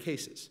 200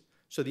 cases.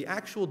 So the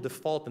actual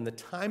default and the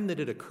time that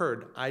it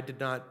occurred, I did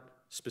not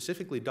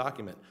specifically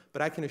document,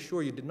 but I can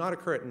assure you did not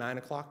occur at 9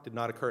 o'clock, did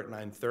not occur at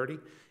 9:30.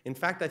 In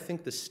fact, I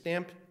think the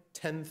stamped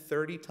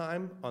 10:30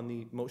 time on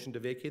the motion to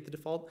vacate the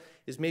default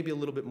is maybe a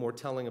little bit more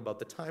telling about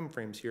the time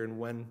frames here and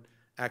when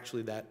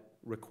actually that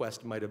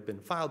request might have been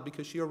filed,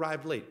 because she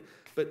arrived late.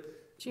 But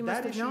She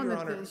must that have issue, known Your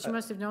that, Honor, she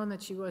must have known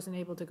that she wasn't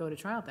able to go to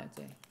trial that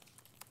day,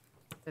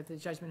 that the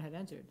judgment had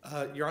entered.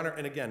 Your Honor,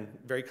 and again,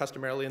 very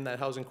customarily in that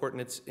housing court, and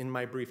it's in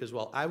my brief as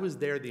well, I was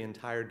there the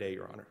entire day,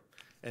 Your Honor.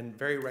 And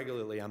very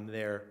regularly I'm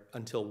there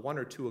until 1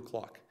 or 2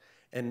 o'clock.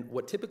 And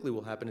what typically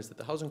will happen is that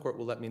the housing court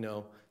will let me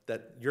know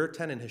that your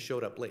tenant has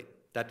showed up late.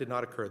 That did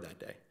not occur that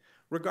day.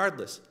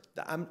 Regardless,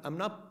 I'm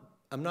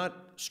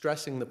not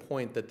stressing the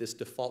point that this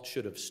default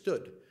should have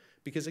stood.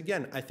 Because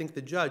again, I think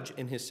the judge,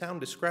 in his sound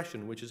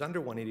discretion, which is under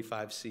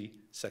 185C,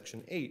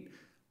 Section 8,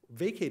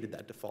 vacated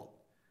that default.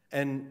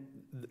 And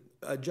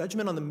a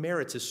judgment on the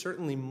merits is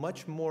certainly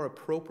much more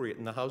appropriate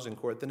in the housing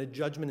court than a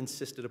judgment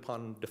insisted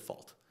upon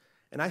default.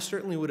 And I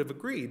certainly would have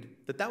agreed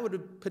that that would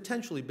have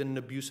potentially been an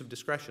abuse of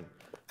discretion.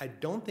 I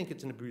don't think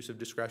it's an abuse of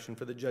discretion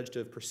for the judge to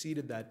have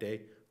proceeded that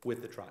day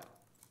with the trial.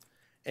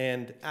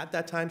 And at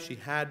that time, she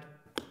had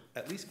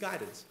at least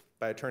guidance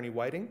by Attorney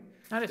Whiting.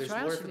 Not at There's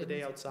trial, lawyer she for the day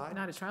didn't. outside.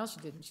 Not at trial, she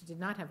didn't. She did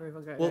not have her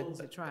guidance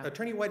Well, at trial.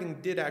 Attorney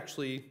Whiting did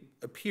actually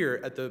appear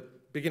at the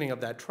beginning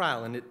of that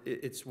trial, and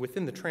it's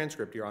within the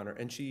transcript, Your Honor.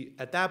 And she,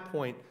 at that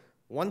point,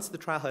 once the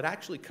trial had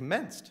actually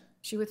commenced,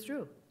 She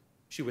withdrew.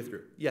 she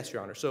withdrew. Yes,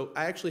 Your Honor. So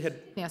I actually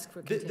had. Didn't ask for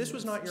a continuance. This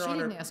was not, Your She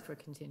Honor. didn't ask for a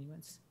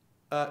continuance.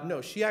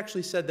 No, she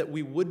actually said that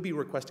we would be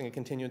requesting a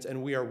continuance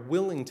and we are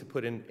willing to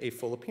put in a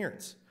full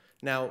appearance.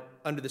 Now,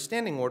 under the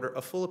standing order,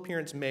 a full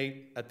appearance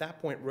may, at that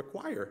point,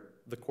 require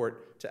the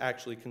court to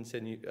actually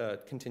continue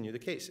the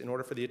case in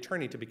order for the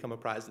attorney to become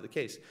apprised of the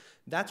case.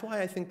 That's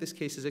why I think this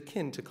case is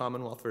akin to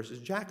Commonwealth versus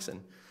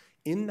Jackson.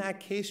 In that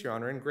case, Your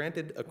Honor, and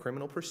granted a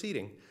criminal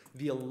proceeding,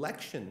 the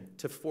election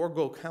to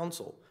forego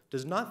counsel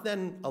does not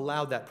then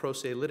allow that pro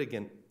se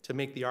litigant to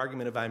make the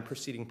argument of I'm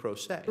proceeding pro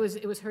se.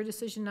 It was her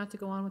decision not to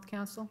go on with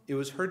counsel? It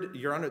was her,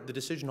 Your Honor, the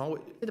decision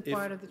always. To the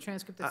part of the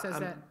transcript that says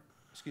that?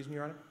 Excuse me,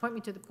 Your Honor? Point me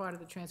to the part of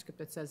the transcript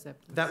that says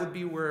that, please. That would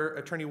be where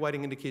Attorney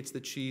Whiting indicates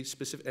that she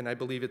and I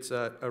believe it's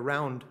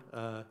around,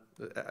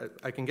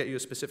 I can get you a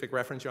specific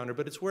reference, Your Honor,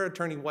 but it's where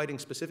Attorney Whiting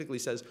specifically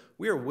says,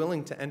 we are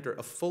willing to enter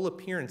a full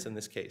appearance in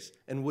this case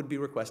and would be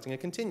requesting a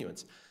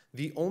continuance.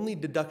 The only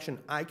deduction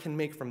I can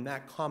make from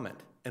that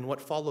comment and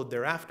what followed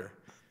thereafter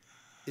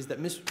is that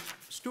Ms.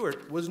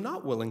 Stewart was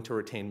not willing to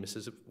retain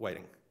Mrs.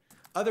 Whiting.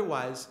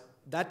 Otherwise,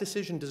 that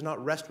decision does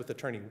not rest with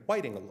Attorney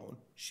Whiting alone.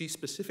 She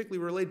specifically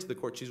relayed to the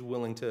court she's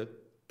willing to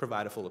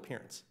provide a full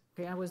appearance.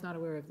 Okay, I was not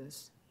aware of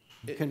this.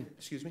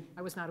 Excuse me?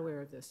 I was not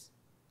aware of this.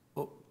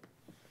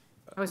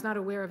 I was not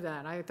aware of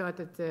that. I thought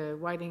that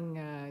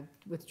Whiting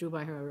withdrew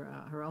by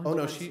her own. Oh,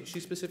 no, device. she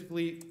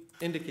specifically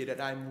indicated,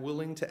 I'm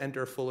willing to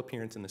enter a full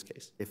appearance in this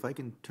case. If I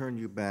can turn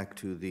you back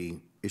to the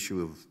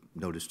issue of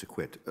notice to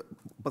quit.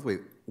 By the way,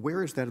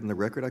 where is that in the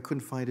record? I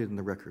couldn't find it in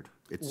the record.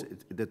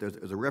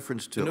 There's a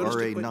reference to The notice to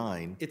RA quit-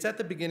 9. It's at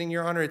the beginning,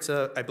 Your Honor. It's,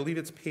 I believe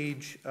it's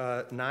page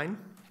 9.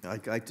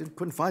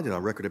 Couldn't find it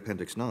on Record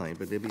Appendix 9,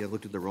 but maybe I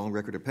looked at the wrong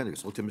Record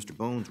Appendix. I looked at Mr.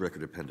 Bone's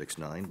Record Appendix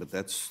 9, but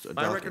that's a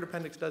My document. record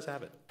appendix does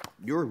have it.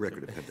 Your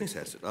Record Appendix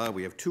has it.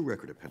 We have two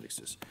Record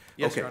Appendixes.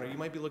 Yes, Okay. Your Honor. You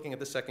might be looking at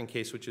the second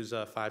case, which is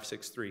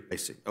 563. I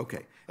see,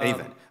 okay. Any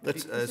event,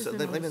 let's, This is so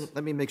the let notice.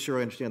 me make sure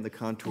I understand the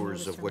contours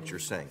notice of what you're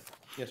saying.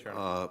 Yes, Your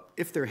Honor.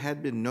 If there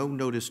had been no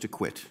notice to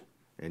quit,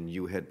 and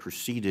you had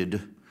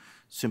proceeded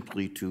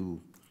simply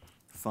to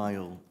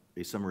file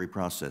a summary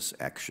process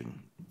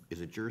action,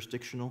 is it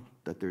jurisdictional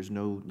that there's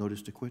no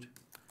notice to quit?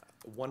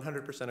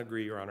 100%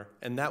 agree, Your Honor.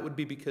 And that would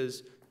be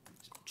because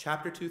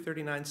Chapter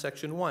 239,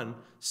 Section 1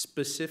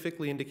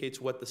 specifically indicates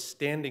what the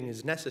standing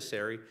is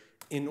necessary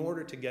in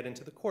order to get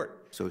into the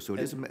court. So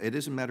it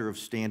is a matter of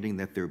standing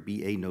that there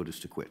be a notice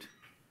to quit?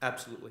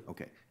 Absolutely.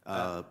 Okay.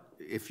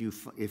 If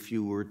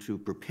you were to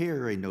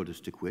prepare a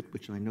notice to quit,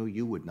 which I know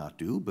you would not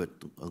do, but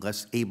a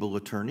less able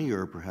attorney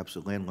or perhaps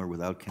a landlord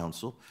without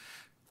counsel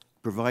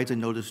provides a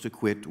notice to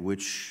quit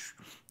which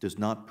does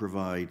not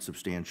provide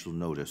substantial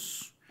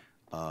notice,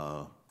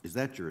 is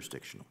that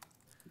jurisdictional?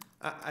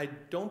 I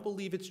don't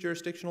believe it's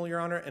jurisdictional, Your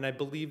Honor, and I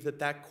believe that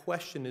that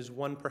question is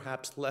one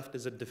perhaps left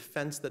as a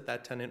defense that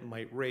that tenant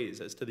might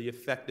raise as to the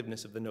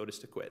effectiveness of the notice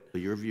to quit. So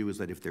your view is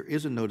that if there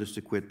is a notice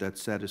to quit,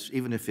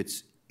 even if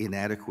it's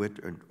inadequate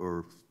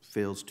or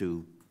fails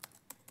to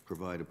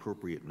provide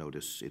appropriate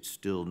notice, it's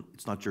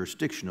not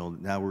jurisdictional.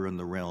 Now we're in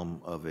the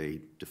realm of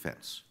a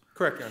defense.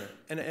 Correct, Your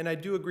Honor. And I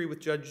do agree with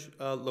Judge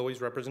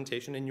Lowy's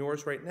representation and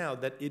yours right now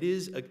that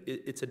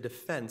it's a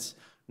defense,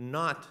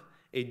 not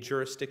a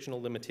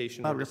jurisdictional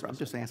limitation. I'm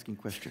just asking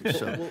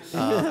questions.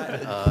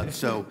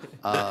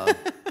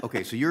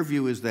 Okay, so your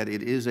view is that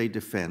it is a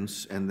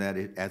defense, and that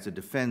as a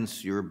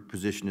defense, your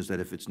position is that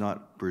if it's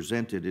not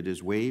presented, it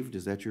is waived.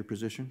 Is that your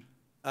position?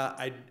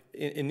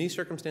 In these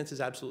circumstances,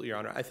 absolutely, Your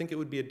Honor. I think it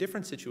would be a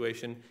different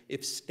situation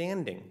if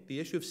the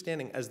issue of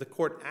standing, as the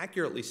court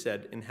accurately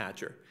said in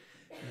Hatcher,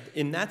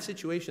 in that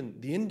situation,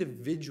 the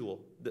individual,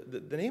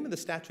 the name of the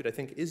statute, I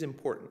think, is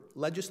important.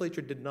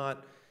 Legislature did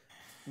not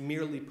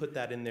merely put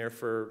that in there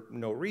for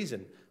no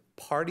reason.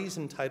 Parties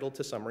entitled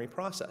to summary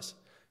process.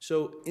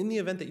 So in the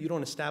event that you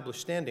don't establish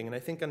standing, and I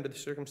think under the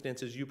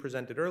circumstances you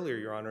presented earlier,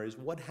 Your Honor, is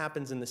what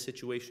happens in the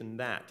situation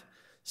that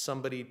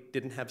somebody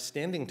didn't have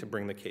standing to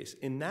bring the case.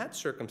 In that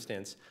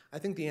circumstance, I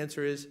think the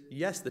answer is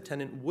yes, the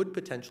tenant would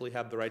potentially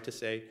have the right to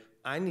say,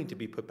 I need to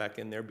be put back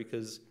in there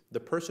because the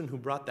person who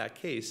brought that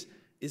case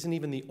isn't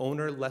even the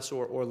owner, lessor,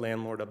 or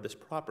landlord of this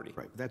property.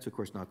 Right, that's of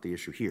course not the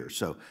issue here.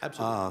 So,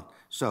 Absolutely.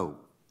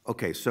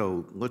 Okay,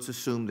 so let's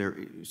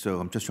assume so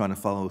I'm just trying to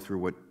follow through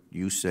what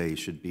you say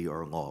should be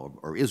our law,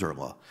 or is our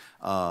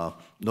law.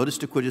 Notice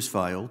to quit is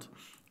filed.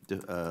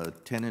 The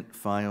tenant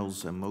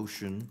files a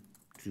motion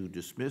to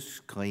dismiss,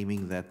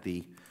 claiming that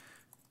the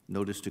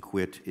notice to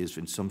quit is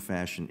in some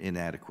fashion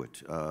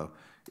inadequate.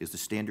 Is the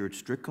standard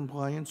strict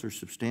compliance or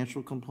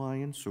substantial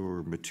compliance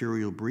or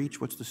material breach?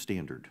 What's the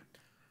standard?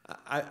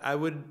 I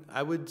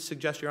would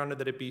suggest, Your Honor,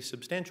 that it be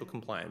substantial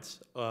compliance,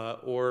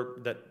 or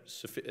that,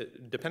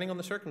 depending on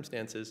the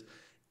circumstances,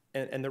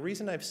 and the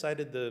reason I've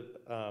cited the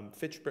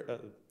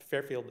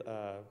Fairfield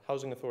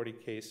Housing Authority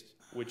case,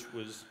 which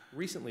was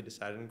recently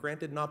decided, and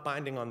granted not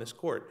binding on this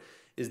court,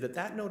 is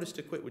that notice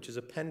to quit, which is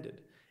appended,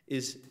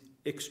 is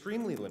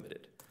extremely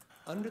limited.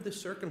 Under the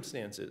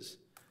circumstances,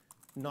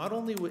 not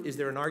only is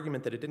there an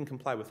argument that it didn't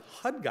comply with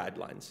HUD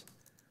guidelines,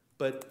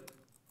 but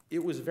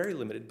it was very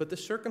limited, but the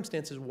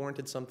circumstances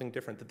warranted something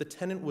different, that the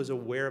tenant was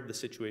aware of the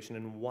situation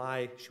and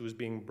why she was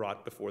being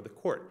brought before the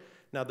court.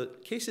 Now, the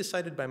cases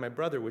cited by my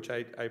brother, which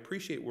I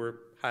appreciate were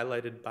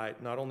highlighted by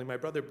not only my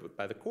brother, but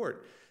by the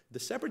court,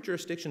 the separate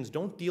jurisdictions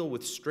don't deal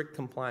with strict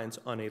compliance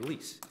on a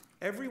lease.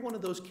 Every one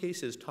of those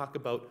cases talk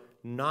about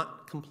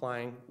not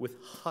complying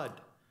with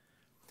HUD.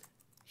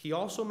 He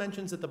also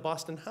mentions that the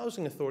Boston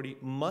Housing Authority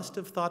must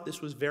have thought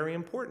this was very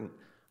important.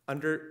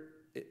 Under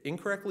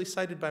incorrectly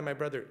cited by my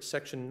brother,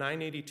 Section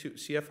 982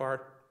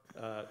 CFR,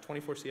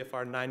 24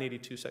 CFR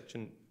 982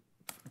 Section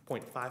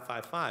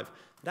 .555,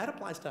 that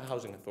applies to a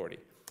housing authority.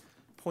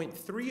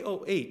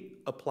 .308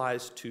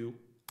 applies to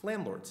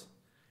landlords.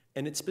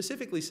 And it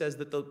specifically says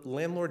that the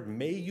landlord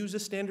may use a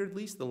standard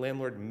lease, the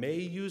landlord may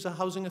use a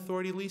housing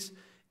authority lease.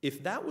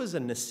 If that was a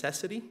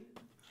necessity,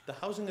 the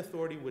housing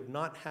authority would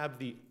not have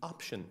the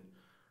option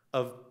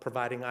of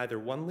providing either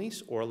one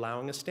lease or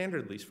allowing a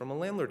standard lease from a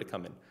landlord to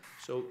come in.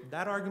 So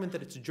that argument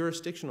that it's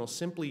jurisdictional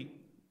simply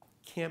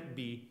can't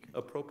be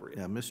appropriate.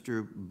 Now,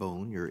 Mr.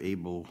 Bone, your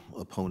able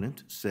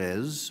opponent,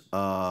 says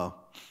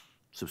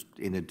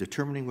in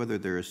determining whether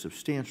there is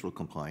substantial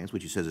compliance,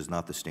 which he says is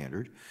not the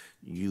standard,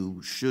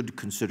 you should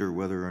consider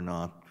whether or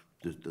not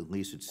the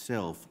lease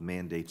itself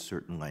mandates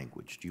certain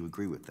language. Do you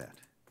agree with that?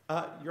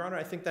 Your Honor,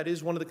 I think that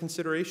is one of the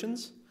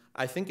considerations.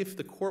 I think if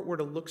the court were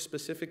to look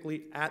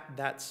specifically at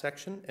that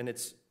section, and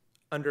it's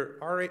under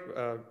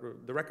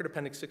the Record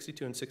Appendix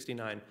 62 and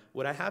 69,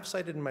 what I have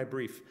cited in my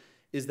brief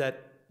is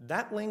that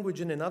that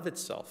language in and of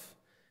itself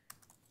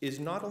is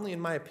not only, in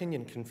my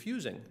opinion,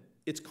 confusing,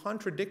 it's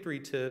contradictory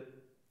to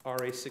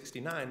RA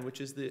 69,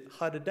 which is the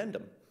HUD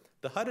addendum.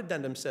 The HUD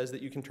addendum says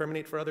that you can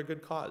terminate for other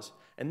good cause,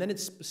 and then it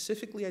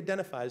specifically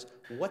identifies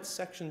what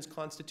sections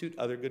constitute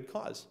other good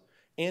cause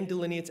and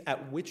delineates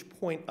at which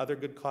point other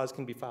good cause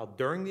can be filed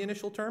during the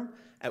initial term,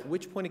 at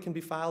which point it can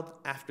be filed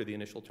after the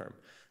initial term.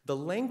 The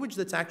language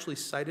that's actually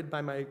cited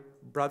by my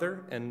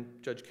brother and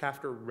Judge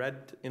Kafter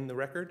read in the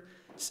record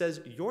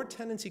says your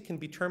tenancy can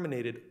be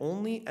terminated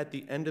only at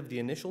the end of the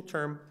initial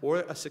term or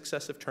a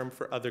successive term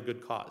for other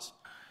good cause,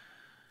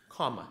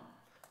 comma.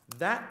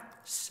 That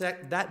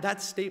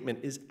statement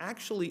is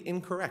actually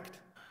incorrect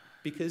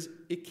because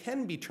it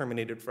can be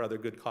terminated for other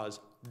good cause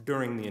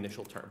during the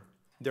initial term.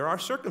 There are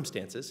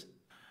circumstances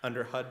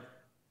under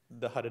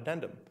the HUD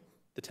addendum,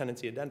 the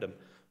tenancy addendum,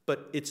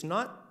 but it's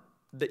not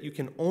that you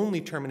can only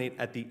terminate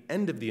at the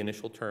end of the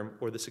initial term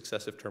or the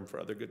successive term for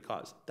other good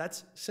cause.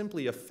 That's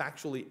simply a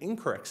factually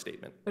incorrect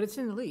statement. But it's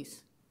in the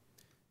lease.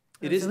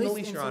 It is in the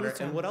lease, Your Honor,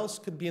 and what else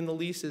could be in the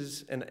lease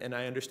is, and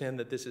I understand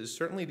that this is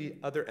certainly the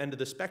other end of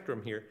the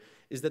spectrum here,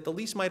 is that the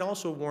lease might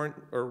also warrant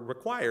or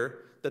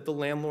require that the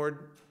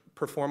landlord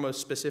perform a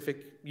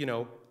specific,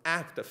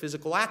 act, a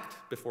physical act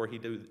before he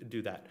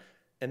do that.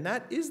 And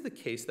that is the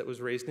case that was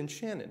raised in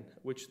Shannon,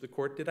 which the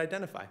court did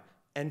identify,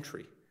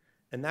 entry.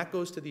 And that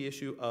goes to the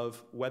issue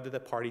of whether the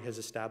party has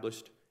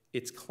established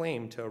its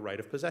claim to a right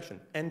of possession,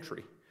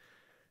 entry.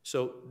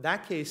 So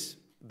that case,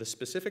 the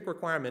specific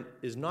requirement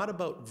is not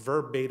about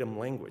verbatim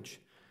language.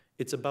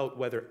 It's about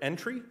whether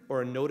entry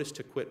or a notice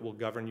to quit will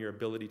govern your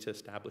ability to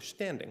establish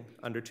standing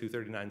under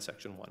 239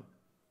 Section 1.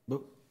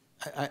 But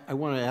I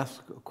want to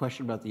ask a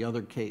question about the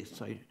other case.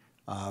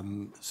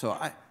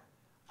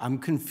 I'm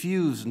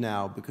confused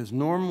now because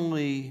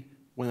normally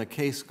when a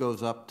case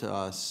goes up to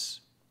us,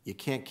 you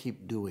can't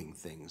keep doing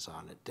things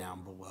on it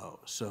down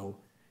below. So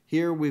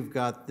here we've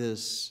got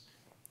this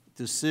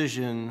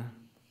decision,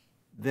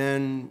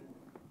 then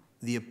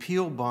the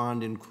appeal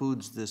bond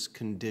includes this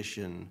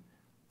condition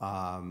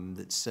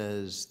that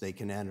says they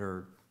can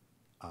enter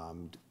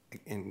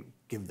and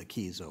give the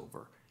keys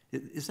over.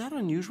 Is that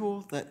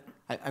unusual? That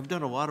I've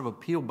done a lot of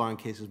appeal bond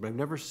cases, but I've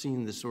never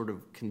seen this sort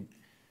of,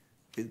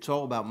 it's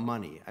all about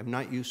money. I'm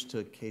not used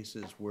to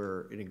cases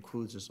where it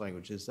includes this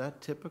language. Is that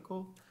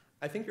typical?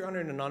 I think, Your Honor,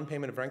 in a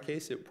non-payment of rent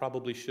case, it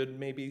probably should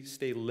maybe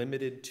stay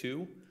limited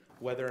to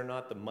whether or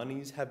not the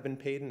monies have been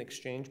paid in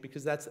exchange,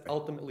 because that's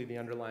ultimately the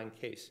underlying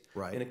case.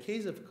 Right. In a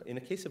case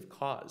of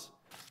cause,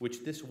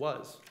 which this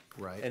was,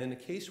 right, and in a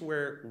case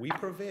where we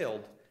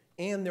prevailed,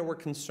 and there were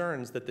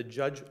concerns that the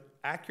judge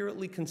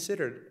accurately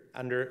considered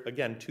under,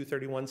 again,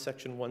 231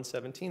 Section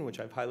 117, which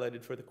I've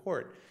highlighted for the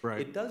court, right,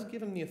 it does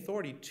give him the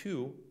authority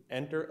to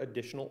enter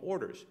additional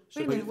orders.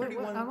 Wait a minute,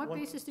 on what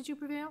basis did you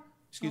prevail?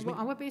 Excuse me?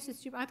 On what basis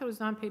did you, I thought it was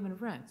non-payment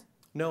of rent.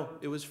 No,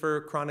 it was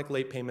for chronic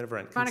late payment of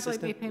rent. Chronic late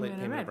Consistent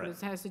payment of rent, but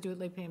it has to do with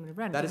late payment of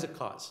rent. That is a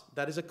cause.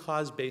 That is a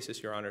cause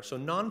basis, Your Honor. So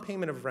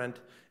non-payment of rent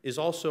is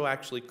also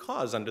actually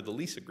cause under the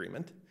lease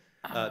agreement.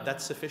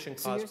 That's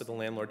sufficient cause for the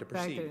landlord to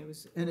proceed.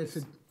 And it's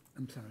a,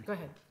 I'm sorry. Go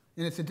ahead.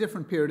 And it's a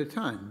different period of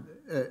time,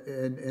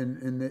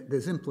 and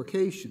there's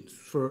implications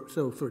for,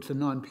 so for it's a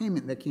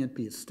non-payment, that can't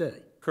be a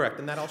stay. Correct,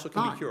 and that also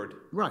can be cured.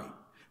 Right,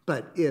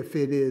 but if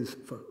it is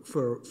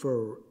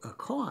for a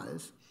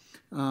cause,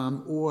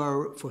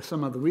 or for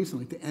some other reason,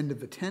 like the end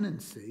of a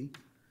tenancy,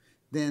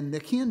 then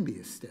there can be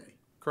a stay.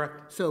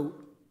 Correct. So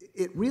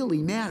it really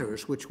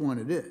matters which one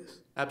it is.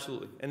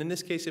 Absolutely, and in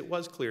this case, it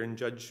was clear in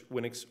Judge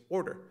Winnick's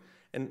order.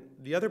 And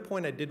the other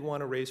point I did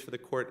want to raise for the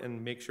court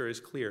and make sure is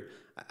clear,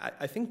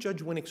 I think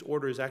Judge Winnick's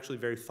order is actually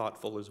very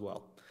thoughtful as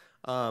well.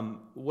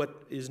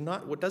 What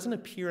doesn't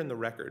appear in the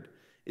record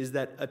is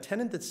that a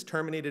tenant that's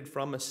terminated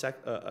from a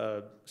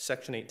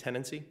Section 8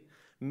 tenancy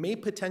may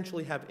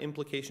potentially have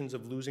implications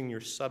of losing your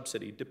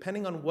subsidy,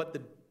 depending on what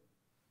the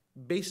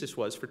basis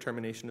was for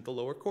termination at the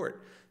lower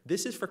court.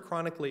 This is for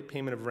chronic late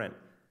payment of rent.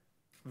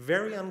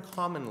 Very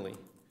uncommonly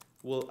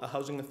will a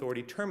housing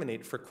authority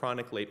terminate for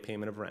chronic late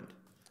payment of rent.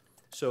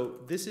 So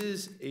this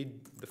is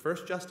the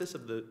first justice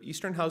of the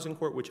Eastern Housing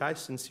Court, which I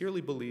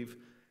sincerely believe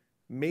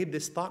made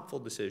this thoughtful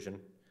decision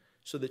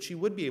so that she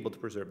would be able to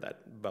preserve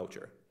that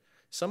voucher.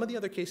 Some of the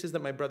other cases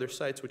that my brother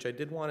cites, which I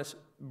did want to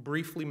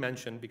briefly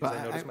mention because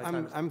I noticed my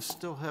time is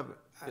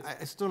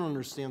I still don't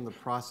understand the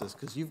process,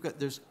 because you've got,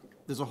 there's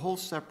a whole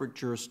separate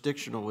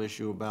jurisdictional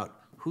issue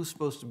about who's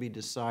supposed to be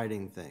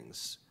deciding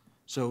things.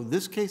 So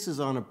this case is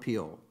on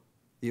appeal.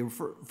 The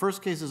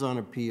first case is on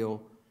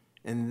appeal,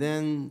 and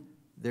then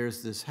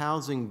there's this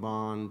housing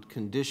bond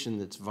condition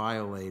that's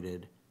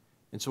violated.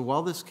 And so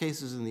while this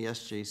case is in the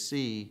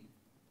SJC,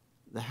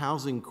 the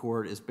housing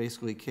court is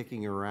basically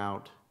kicking her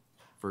out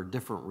for a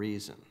different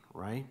reason,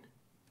 right?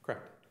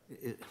 correct.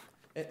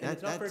 And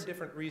it's not for a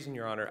different reason,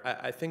 Your Honor.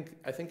 I think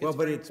it's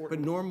very important. But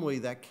normally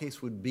that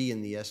case would be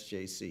in the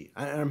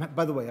SJC.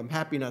 By the way, I'm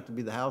happy not to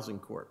be the housing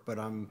court, but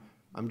I'm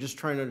I'm just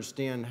trying to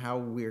understand how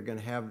we're going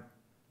to have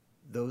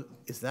those.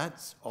 Is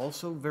that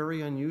also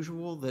very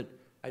unusual that?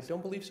 I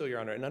don't believe so, Your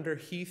Honor. And under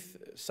Heath,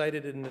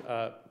 cited in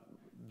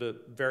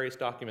the various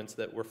documents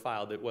that were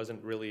filed, it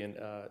wasn't really in,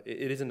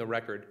 it is in the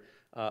record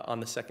on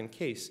the second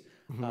case.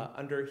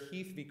 Under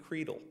Heath v.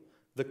 Creedle,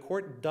 the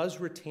court does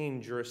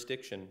retain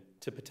jurisdiction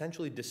to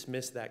potentially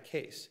dismiss that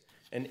case.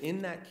 And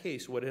in that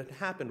case, what had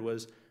happened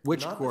was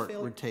Which court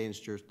retains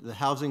jurisdiction? The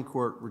housing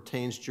court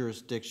retains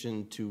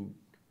jurisdiction to,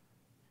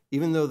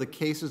 even though the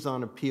case is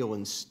on appeal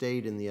and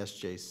stayed in the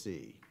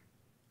SJC,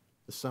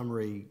 the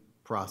summary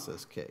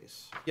process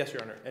case. Yes,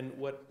 Your Honor. And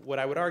what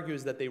I would argue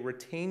is that they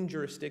retain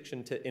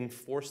jurisdiction to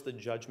enforce the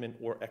judgment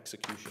or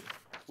execution,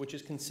 which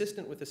is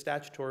consistent with the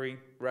statutory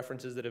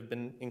references that have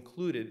been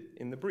included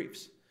in the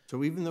briefs.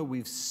 So even though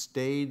we've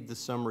stayed the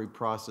summary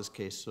process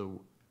case,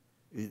 so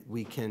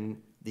we can,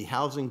 the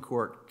housing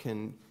court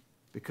can,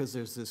 because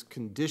there's this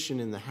condition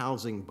in the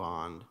housing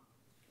bond,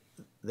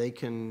 they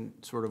can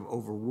sort of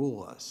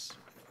overrule us.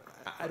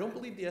 I don't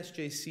believe the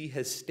SJC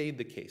has stayed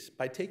the case.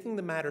 By taking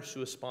the matter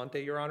sua sponte,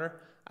 Your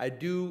Honor, I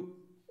do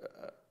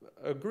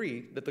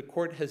agree that the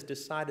court has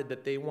decided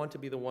that they want to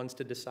be the ones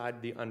to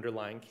decide the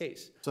underlying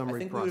case. I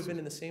think we would have been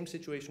in the same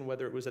situation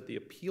whether it was at the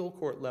appeal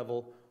court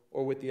level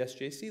or with the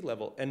SJC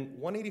level. And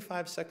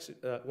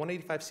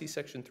 185C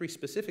Section 3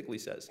 specifically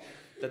says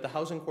that the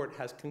housing court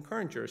has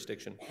concurrent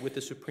jurisdiction with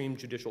the Supreme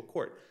Judicial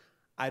Court.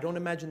 I don't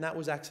imagine that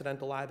was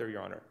accidental either,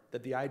 Your Honor,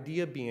 that the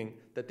idea being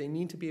that they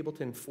need to be able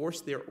to enforce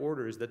their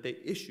orders that they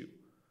issue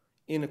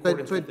in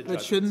accordance with the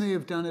judgments. But shouldn't they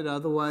have done it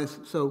otherwise?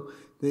 So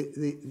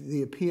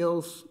the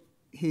appeals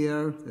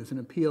here, there's an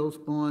appeals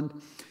bond.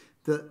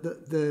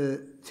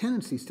 The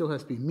tenancy still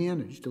has to be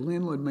managed. The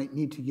landlord might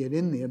need to get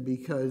in there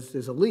because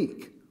there's a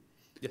leak.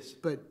 Yes.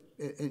 But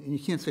and you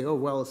can't say, oh,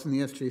 well, it's in the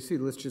SJC,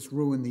 let's just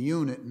ruin the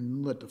unit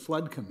and let the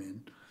flood come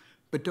in.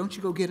 But don't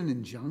you go get an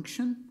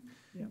injunction?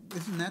 Yeah.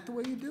 Isn't that the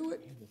way you do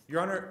it?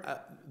 Your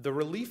Honor, the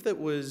relief that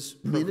was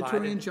mandatory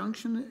provided,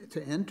 injunction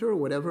to enter, or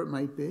whatever it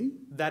might be?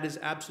 that is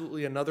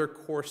absolutely another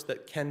course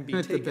that can be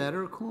Isn't it taken. the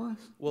better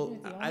course? Well,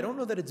 I don't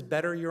know that it's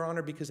better, Your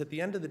Honor, because at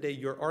the end of the day,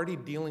 you're already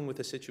dealing with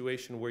a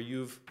situation where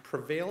you've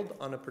prevailed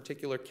on a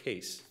particular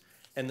case,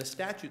 and the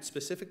statute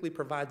specifically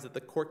provides that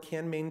the court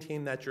can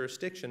maintain that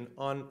jurisdiction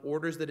on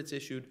orders that it's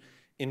issued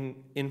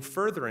in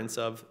furtherance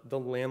of the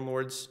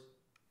landlord's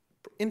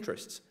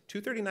interests.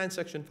 239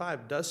 Section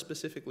 5 does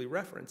specifically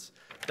reference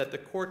that the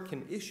court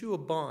can issue a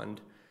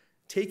bond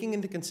taking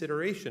into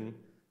consideration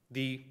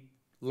the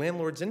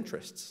landlord's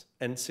interests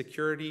and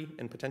security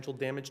and potential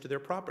damage to their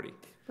property.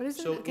 But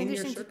isn't the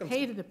condition to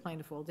pay to the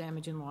plaintiff all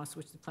damage and loss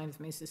which the plaintiff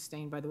may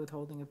sustain by the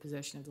withholding of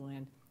possession of the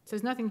land? It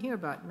says nothing here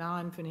about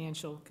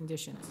non-financial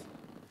conditions.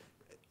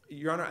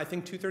 Your Honor, I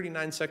think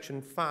 239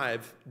 Section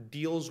 5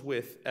 deals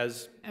with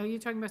as... Are you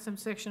talking about some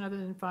section other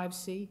than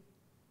 5C?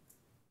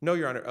 No,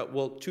 Your Honor.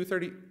 Well,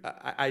 230,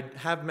 I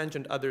have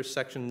mentioned other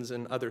sections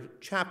and other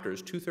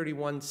chapters.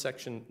 231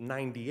 Section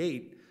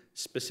 98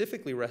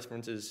 specifically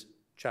references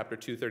Chapter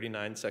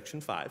 239 Section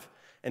 5,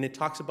 and it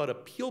talks about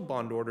appeal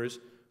bond orders,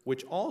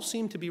 which all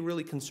seem to be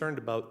really concerned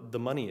about the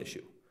money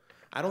issue.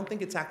 I don't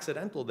think it's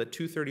accidental that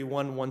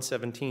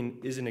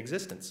 231-117 is in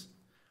existence,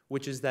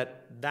 which is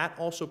that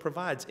also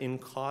provides in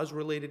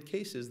cause-related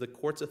cases the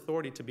court's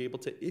authority to be able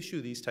to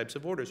issue these types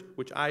of orders,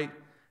 which I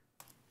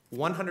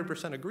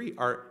 100% agree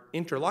are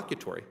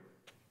interlocutory,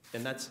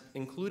 and that's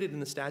included in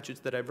the statutes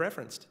that I've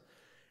referenced.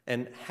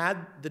 And had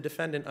the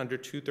defendant under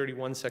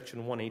 231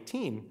 Section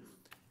 118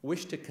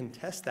 wished to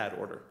contest that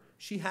order,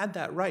 she had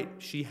that right.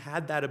 She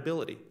had that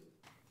ability.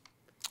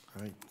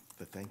 All right,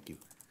 thank you.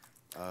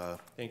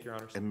 Thank you, Your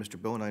Honors. And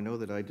Mr. Bowen, I know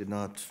that I did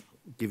not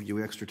give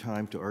you extra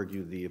time to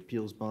argue the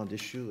appeals bond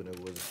issue, and it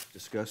was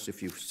discussed.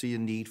 If you see a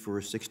need for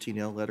a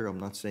 16L letter, I'm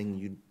not saying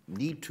you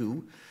need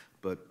to,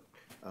 but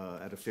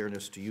out of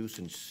fairness to you,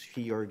 since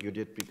he argued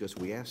it because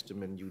we asked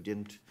him and you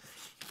didn't,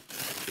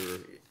 you're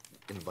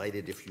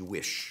invited if you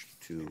wish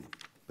to,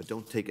 but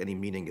don't take any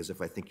meaning as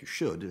if I think you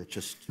should. It's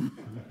just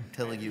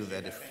telling you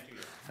that if,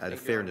 out of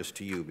fairness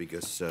to you,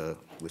 because it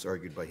was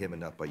argued by him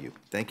and not by you.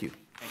 Thank you.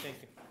 Thank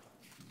you.